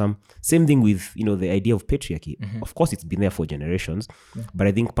not zero sum. Same thing with, you know, the idea of patriarchy. Of course, it's been there for generations, but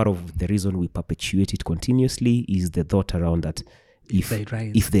I think part of the reason we perpetuate it continuously is the thought around that if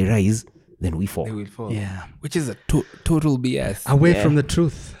they rise, then we fall. They will fall. Yeah. Which is a total BS. Away from the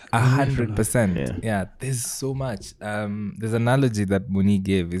truth. 100%. Yeah. There's so much. There's an analogy that Muni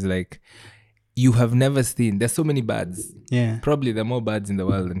gave. Is like, you have never seen, there's so many birds. Probably there are more birds in the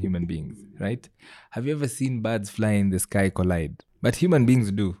world than human beings, right? Have you ever seen birds fly in the sky collide? But human beings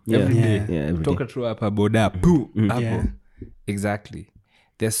do. Every day. Toka true up a boda. Poo. Exactly.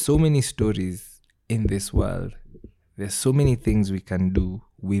 There's so many stories in this world. There's so many things we can do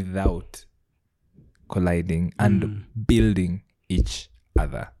without colliding and building each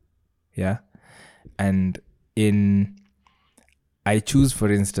other. Yeah. And I choose, for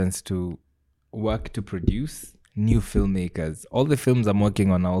instance, to work to produce new filmmakers. All the films I'm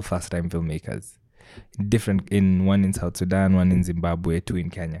working on are all first-time filmmakers. One in South Sudan, one in Zimbabwe, two in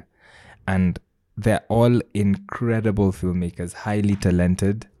Kenya. And they're all incredible filmmakers, highly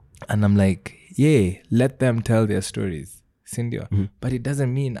talented. And I'm like, yay, let them tell their stories. Sindio. But it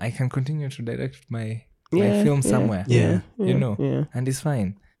doesn't mean I can continue to direct my film somewhere. You know, and it's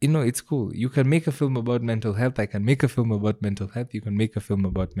fine. You know, it's cool. You can make a film about mental health. I can make a film about mental health. You can make a film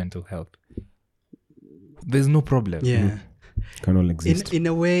about mental health. There's no problem. Can all exist. In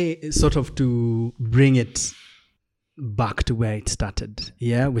a way, sort of to bring it back to where it started.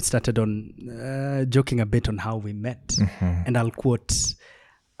 Yeah, we started on joking a bit on how we met. And I'll quote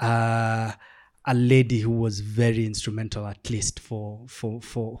a lady who was very instrumental, at least for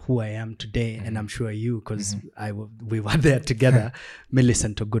who I am today, and I'm sure you, because we were there together,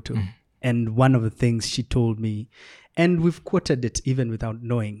 Millicent Ogutu. And one of the things she told me, and we've quoted it even without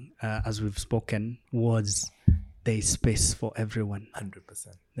knowing, as we've spoken, was there is space for everyone. 100%.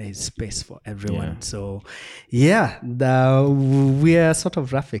 There is space for everyone. So, we are sort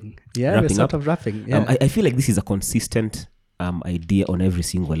of wrapping. We're sort of wrapping. I feel like this is a consistent idea on every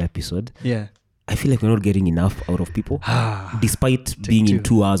single episode. I feel like we're not getting enough out of people, despite being in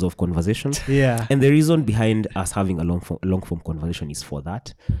 2 hours of conversation. And the reason behind us having a long form conversation is for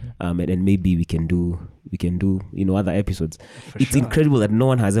that. And maybe we can do other episodes. It's incredible that no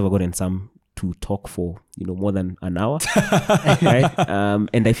one has ever gotten Sam to talk for more than an hour, right?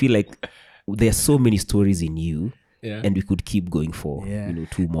 And I feel like there are so many stories in you Yeah. and we could keep going for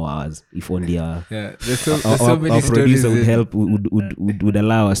 2 more hours if only our There's so many our stories producer would in- help would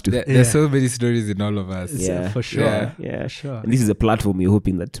allow us to. There's so many stories in all of us. For sure. Yeah. Yeah, Sure. And this is a platform we're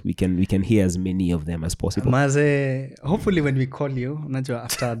hoping that we can hear as many of them as possible. Maze, hopefully when we call you, unajua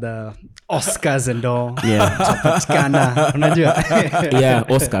after the Oscars and all, Yeah. tutapatikana, unajua. Yeah,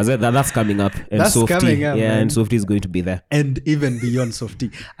 Oscars. That's coming up. And That's Softy, coming up, man. and Softy is going to be there. And even beyond Softy.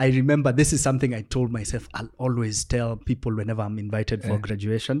 I remember this is something I told myself I'll always tell people whenever I'm invited for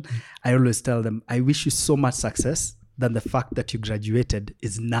graduation. I always tell them, I wish you so much success than the fact that you graduated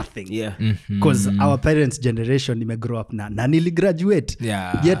is nothing. Yeah. Because our parents' generation may grow up na nili graduate.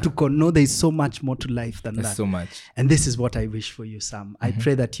 Yeah. Yet to know there is so much more to life than There's that. so much. And this is what I wish for you, Sam. I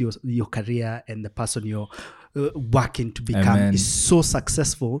pray that your career and the person you're working to become Amen. is so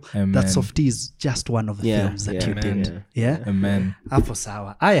successful Amen. that Softy is just one of the films that you Amen. did. Yeah? Amen. Hapo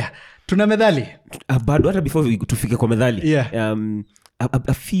sawa. Aya, tuna medali. But hata before we tufike kwa medali, Yeah.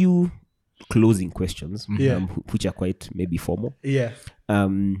 a few closing questions, Yeah. which are quite maybe formal. Yeah.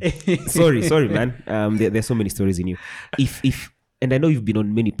 Sorry, man. There's so many stories in you. If and I know you've been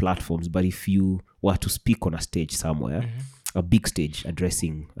on many platforms, but if you were to speak on a stage somewhere, a big stage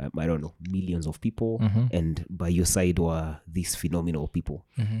addressing, I don't know, millions of people, and by your side were these phenomenal people.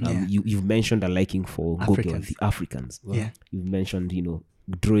 You've mentioned a liking for Ngugi wa Africans. Africans. Yeah. You've mentioned,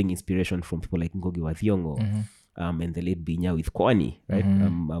 drawing inspiration from people like Ngugi wa Thiong'o, and the late Binya with Kwani, right?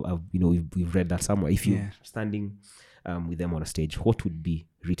 We've read that somewhere. If you're standing with them on a stage, what would be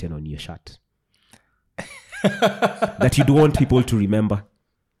written on your shirt that you'd want people to remember?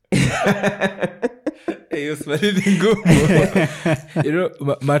 You're smelling ngumu.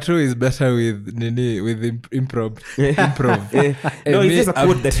 Matro is better with improv. No, it's just a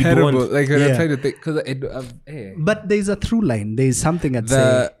quote that you'd want. Like when I'm trying to think, because But there's a through line. There's something I'd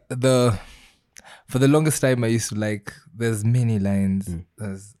say. For the longest time I used to like, there's many lines.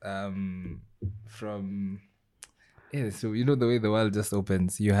 There's from so the way the world just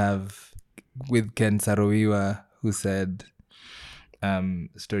opens, you have with Ken Saro-Wiwa, who said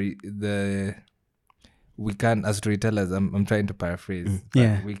we can't, as storytellers, I'm trying to paraphrase,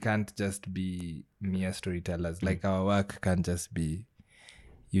 but we can't just be mere storytellers. Like our work can't just be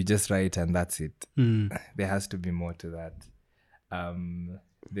you just write and that's it. There has to be more to that.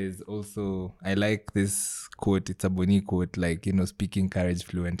 There's also, I like this quote, it's a Boni quote, like, speaking courage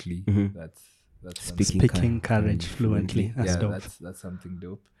fluently. That's Speaking courage fluently. That's dope. That's something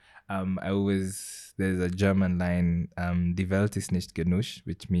dope. There's a German line, Die Welt ist nicht genug,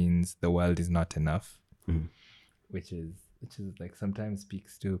 which means the world is not enough, which is like sometimes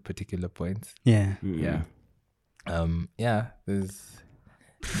speaks to particular points. Yeah. There's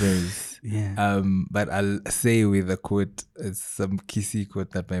but I'll say with a quote, it's some kissy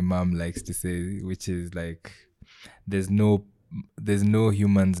quote that my mom likes to say, which is like, there's no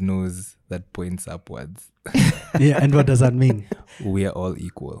human's nose that points upwards. Yeah, and what does that mean? We are all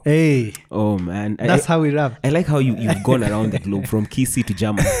equal. Hey, Oh man, that's how we rap. I like how you've gone around the globe from Kisi to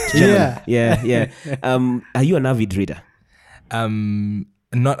German. Yeah. Are you an avid reader?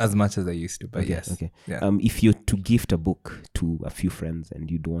 Not as much as I used to, but yes. Okay. Yeah. If you're to gift a book to a few friends and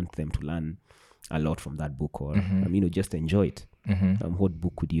you'd want them to learn a lot from that book, or just enjoy it, what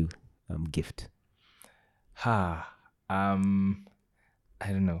book would you gift? I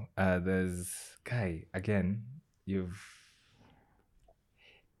don't know. There's Kai again.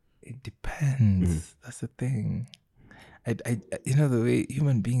 It depends. That's the thing. I the way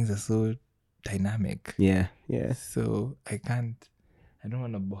human beings are so dynamic. Yeah. So I don't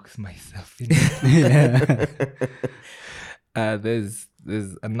want to box myself in. There's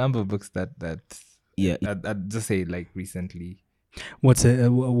a number of books that I'd just say, like, recently. What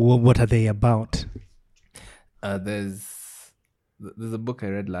are they about? There's a book I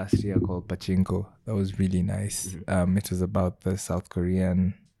read last year called Pachinko. That was really nice. It was about the South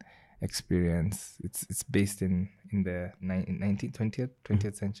Korean experience. It's based in the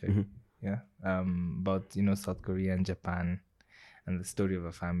 20th century. Yeah. About South Korea and Japan and the story of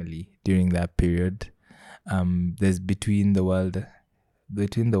a family during that period. There's Between the World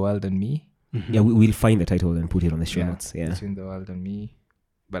and Me. Yeah, we'll find the title and put it on the show notes. Yeah. Between the World and Me.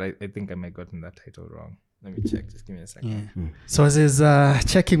 But I think I might have gotten that title wrong. Let me check. Just give me a second. Yeah. So as is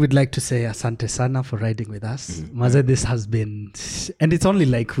checking, we'd like to say asante sana for riding with us. Maze, this has been, and it's only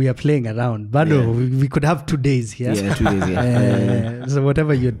like we are playing around. But we could have 2 days here. Yeah, 2 days. Yeah. So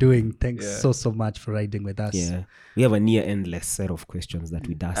whatever you're doing, thanks so much for riding with us. Yeah, we have a near endless set of questions that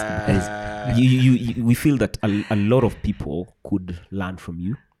we'd ask because we feel that a lot of people could learn from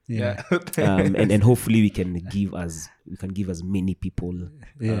you. Yeah. and hopefully we can give as many people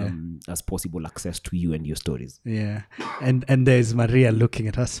as possible access to you and your stories. Yeah. And there's Maria looking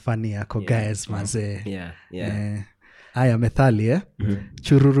at us funny, ako guys, maze. Yeah. Aya methali,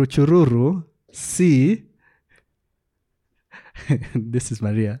 chururu chururu, si. This is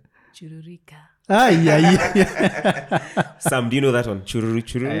Maria. Chururika. Yeah. Sam, do you know that one? Chururu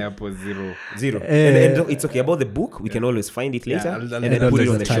chururu. I have zero. And it's okay. About the book, we can always find it later I'll and then put it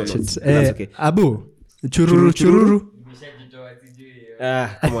on the show touch notes. it. That's okay. Abu, chururu chururu.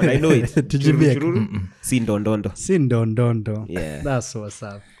 Come on, I know it. Tujibie. Chururu. Sindondondo. Sindondondo. Yeah. That's what's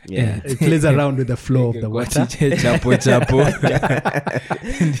up. Yeah. It plays around with the flow of the water. Chapo.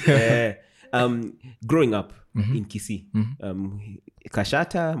 Growing up in Kisii,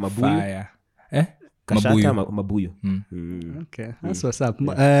 Kashata, Mabuyu. Fire. Kashata, Mabuyu. Okay, that's what's up.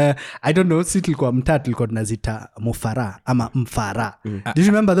 I don't know, si tulikuwa mtaa tulikuwa tunazita mufara ama mfara. Do you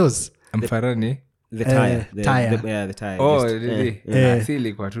remember those? Mfarani. The tire. Tire. The tire. Oh, Just- really? Si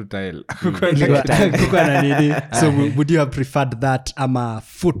ilikuwa tu tile. Kukuwa na nini? So would you have preferred that ama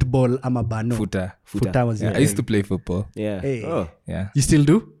football ama bano? Futa. Futa was Yeah, your I used to play football. Yeah. Hey. Oh. Yeah. You still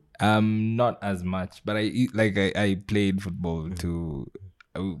do? Not as much, but I played football too.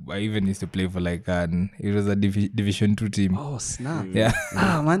 I even used to play for it was a Division 2 team. Oh, snap. Yeah.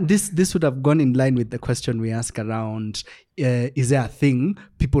 Man, this would have gone in line with the question we ask around, is there a thing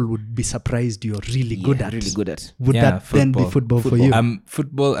people would be surprised you're really good at? Really good at. Would Yeah, that then be football for you?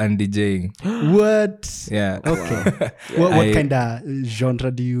 Football and DJing. What? Yeah. Okay. What kind of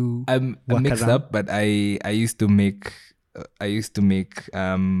genre do you I'm work mixed around? up, but I used to make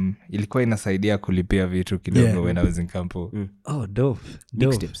ilikuwa inasaidia kulipia vitu kidogo when I was in campo. Oh, dope.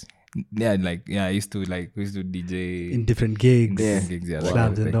 Mixtapes. Yeah, we used to DJ In different gigs, gigs, that kind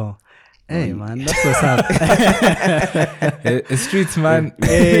clubs of and thing. all. Hey, man, that's what's up. Streets, man.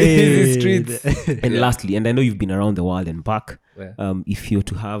 Hey. Easy streets. And lastly, and I know you've been around the world and back, Yeah. if you're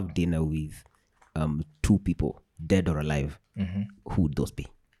to have dinner with 2 people, dead or alive, who would those be?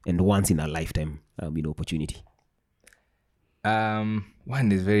 And once in a lifetime, opportunity.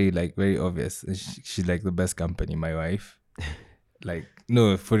 One is very obvious. She's like the best company, my wife.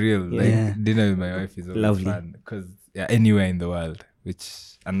 No, for real. Dinner with my wife is always Lovely. fun because anywhere in the world.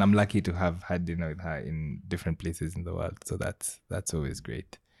 And I'm lucky to have had dinner with her in different places in the world. So that's always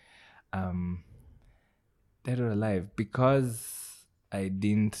great. Dead or alive, because I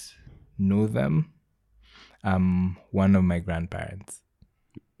didn't know them. One of my grandparents.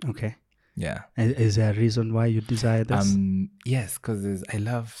 Okay. Yeah. Is there a reason why you desire this? Yes, because I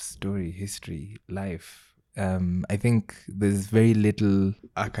love story, history, life. I think there's very little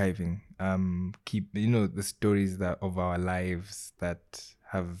archiving. Keep the stories of our lives that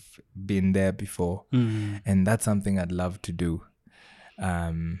have been there before, and that's something I'd love to do.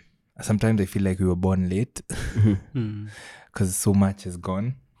 Sometimes I feel like we were born late because so much is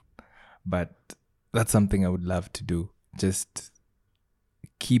gone, but that's something I would love to do. Just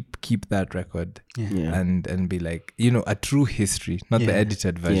keep that record and be like, a true history, not the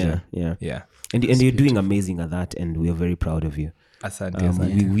edited version. Yeah. And you're doing amazing at that, and we are very proud of you.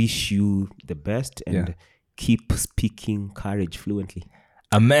 Asante. We wish you the best and keep speaking courage fluently.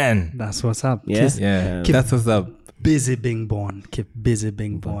 Amen. That's what's up. Yeah. That's what's up. Busy being born. Keep busy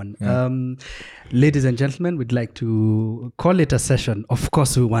being born. Ladies and gentlemen, we'd like to call it a session. Of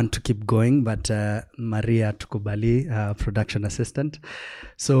course, we want to keep going, but Maria Tukubali, production assistant.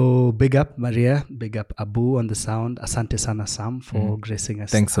 So big up Maria, big up Abu on the sound. Asante sana Sam for gracing us.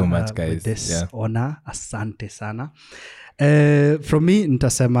 Thanks so much, guys. With this honor. Asante sana. From me,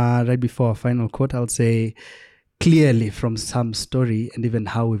 nitasema right before our final quote, I'll say clearly from Sam's story and even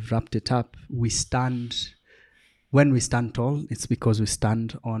how we've wrapped it up, when we stand tall, it's because we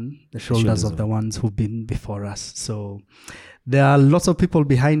stand on the shoulders of the ones who've been before us. So there are lots of people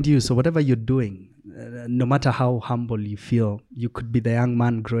behind you. So whatever you're doing, no matter how humble you feel, you could be the young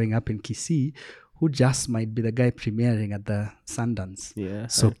man growing up in Kisii who just might be the guy premiering at the Sundance. Yeah.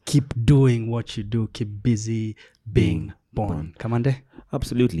 So keep doing what you do. Keep busy being born. Kamande?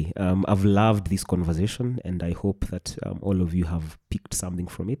 Absolutely. I've loved this conversation, and I hope that all of you have picked something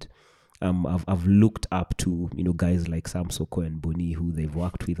from it. I've looked up to guys like Sam Soko and Boni who they've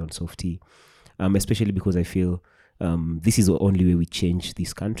worked with on Softy, especially because I feel this is the only way we change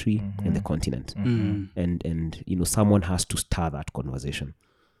this country and the continent. And someone has to start that conversation.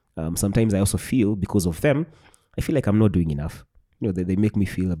 Sometimes I also feel because of them, I feel like I'm not doing enough. They make me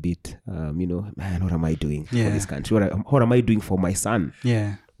feel a bit, man, what am I doing for this country? What am I doing for my son?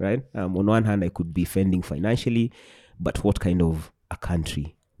 Yeah. Right? On one hand, I could be fending financially, but what kind of a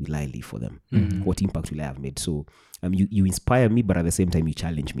country will I leave for them? What impact will I have made? So you inspire me, but at the same time you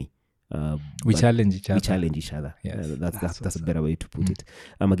challenge me. We but challenge each other. We challenge each other. Yes. That's a better way to put it.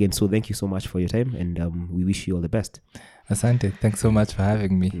 Again, so thank you so much for your time, and we wish you all the best. Asante, thanks so much for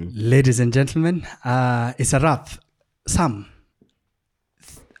having me. Ladies and gentlemen, it's a wrap. Sam,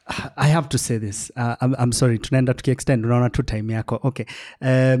 I have to say this. I'm sorry, tunaenda tukiextend unaona tu time yako. Okay.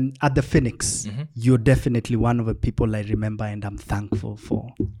 At the Phoenix, you're definitely one of the people I remember and I'm thankful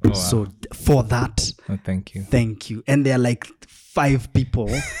for. wow. So for that, Thank you. thank you. And there are like 5 people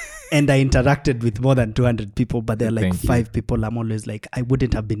and I interacted with more than 200 people, but there are like Thank you. 5 people. I'm always like, I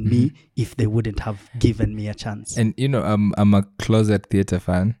wouldn't have been me if they wouldn't have given me a chance. And I'm a closet theater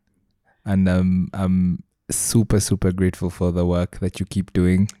fan, and I'm super, super grateful for the work that you keep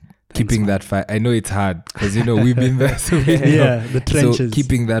doing. Keeping that fire. I know it's hard because we've been there. So we know. Yeah, the trenches. So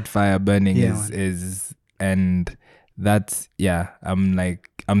keeping that fire burning Yeah, is and that's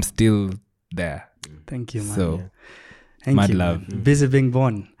I'm still there. Thank you, man. So Thank mad you, love. man. Busy being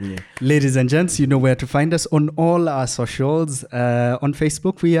born. Yeah. Ladies and gents, you know where to find us on all our socials. On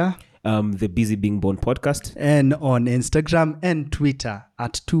Facebook, we are. The Busy Being Born podcast. And on Instagram and Twitter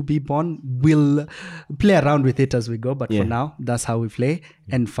at 2BeBorn. We'll play around with it as we go, but for now, that's how we play.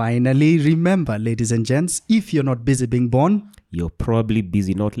 And finally, remember, ladies and gents, if you're not busy being born, You're probably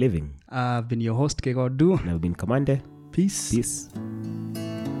busy not living. I've been your host, Kegodu. And I've been Kamande. Peace. Peace.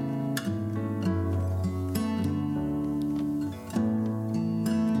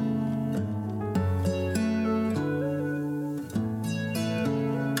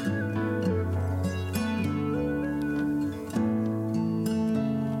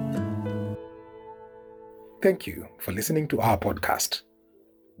 Thank you for listening to our podcast.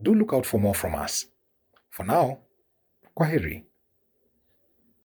 Do look out for more from us. For now, kwaheri.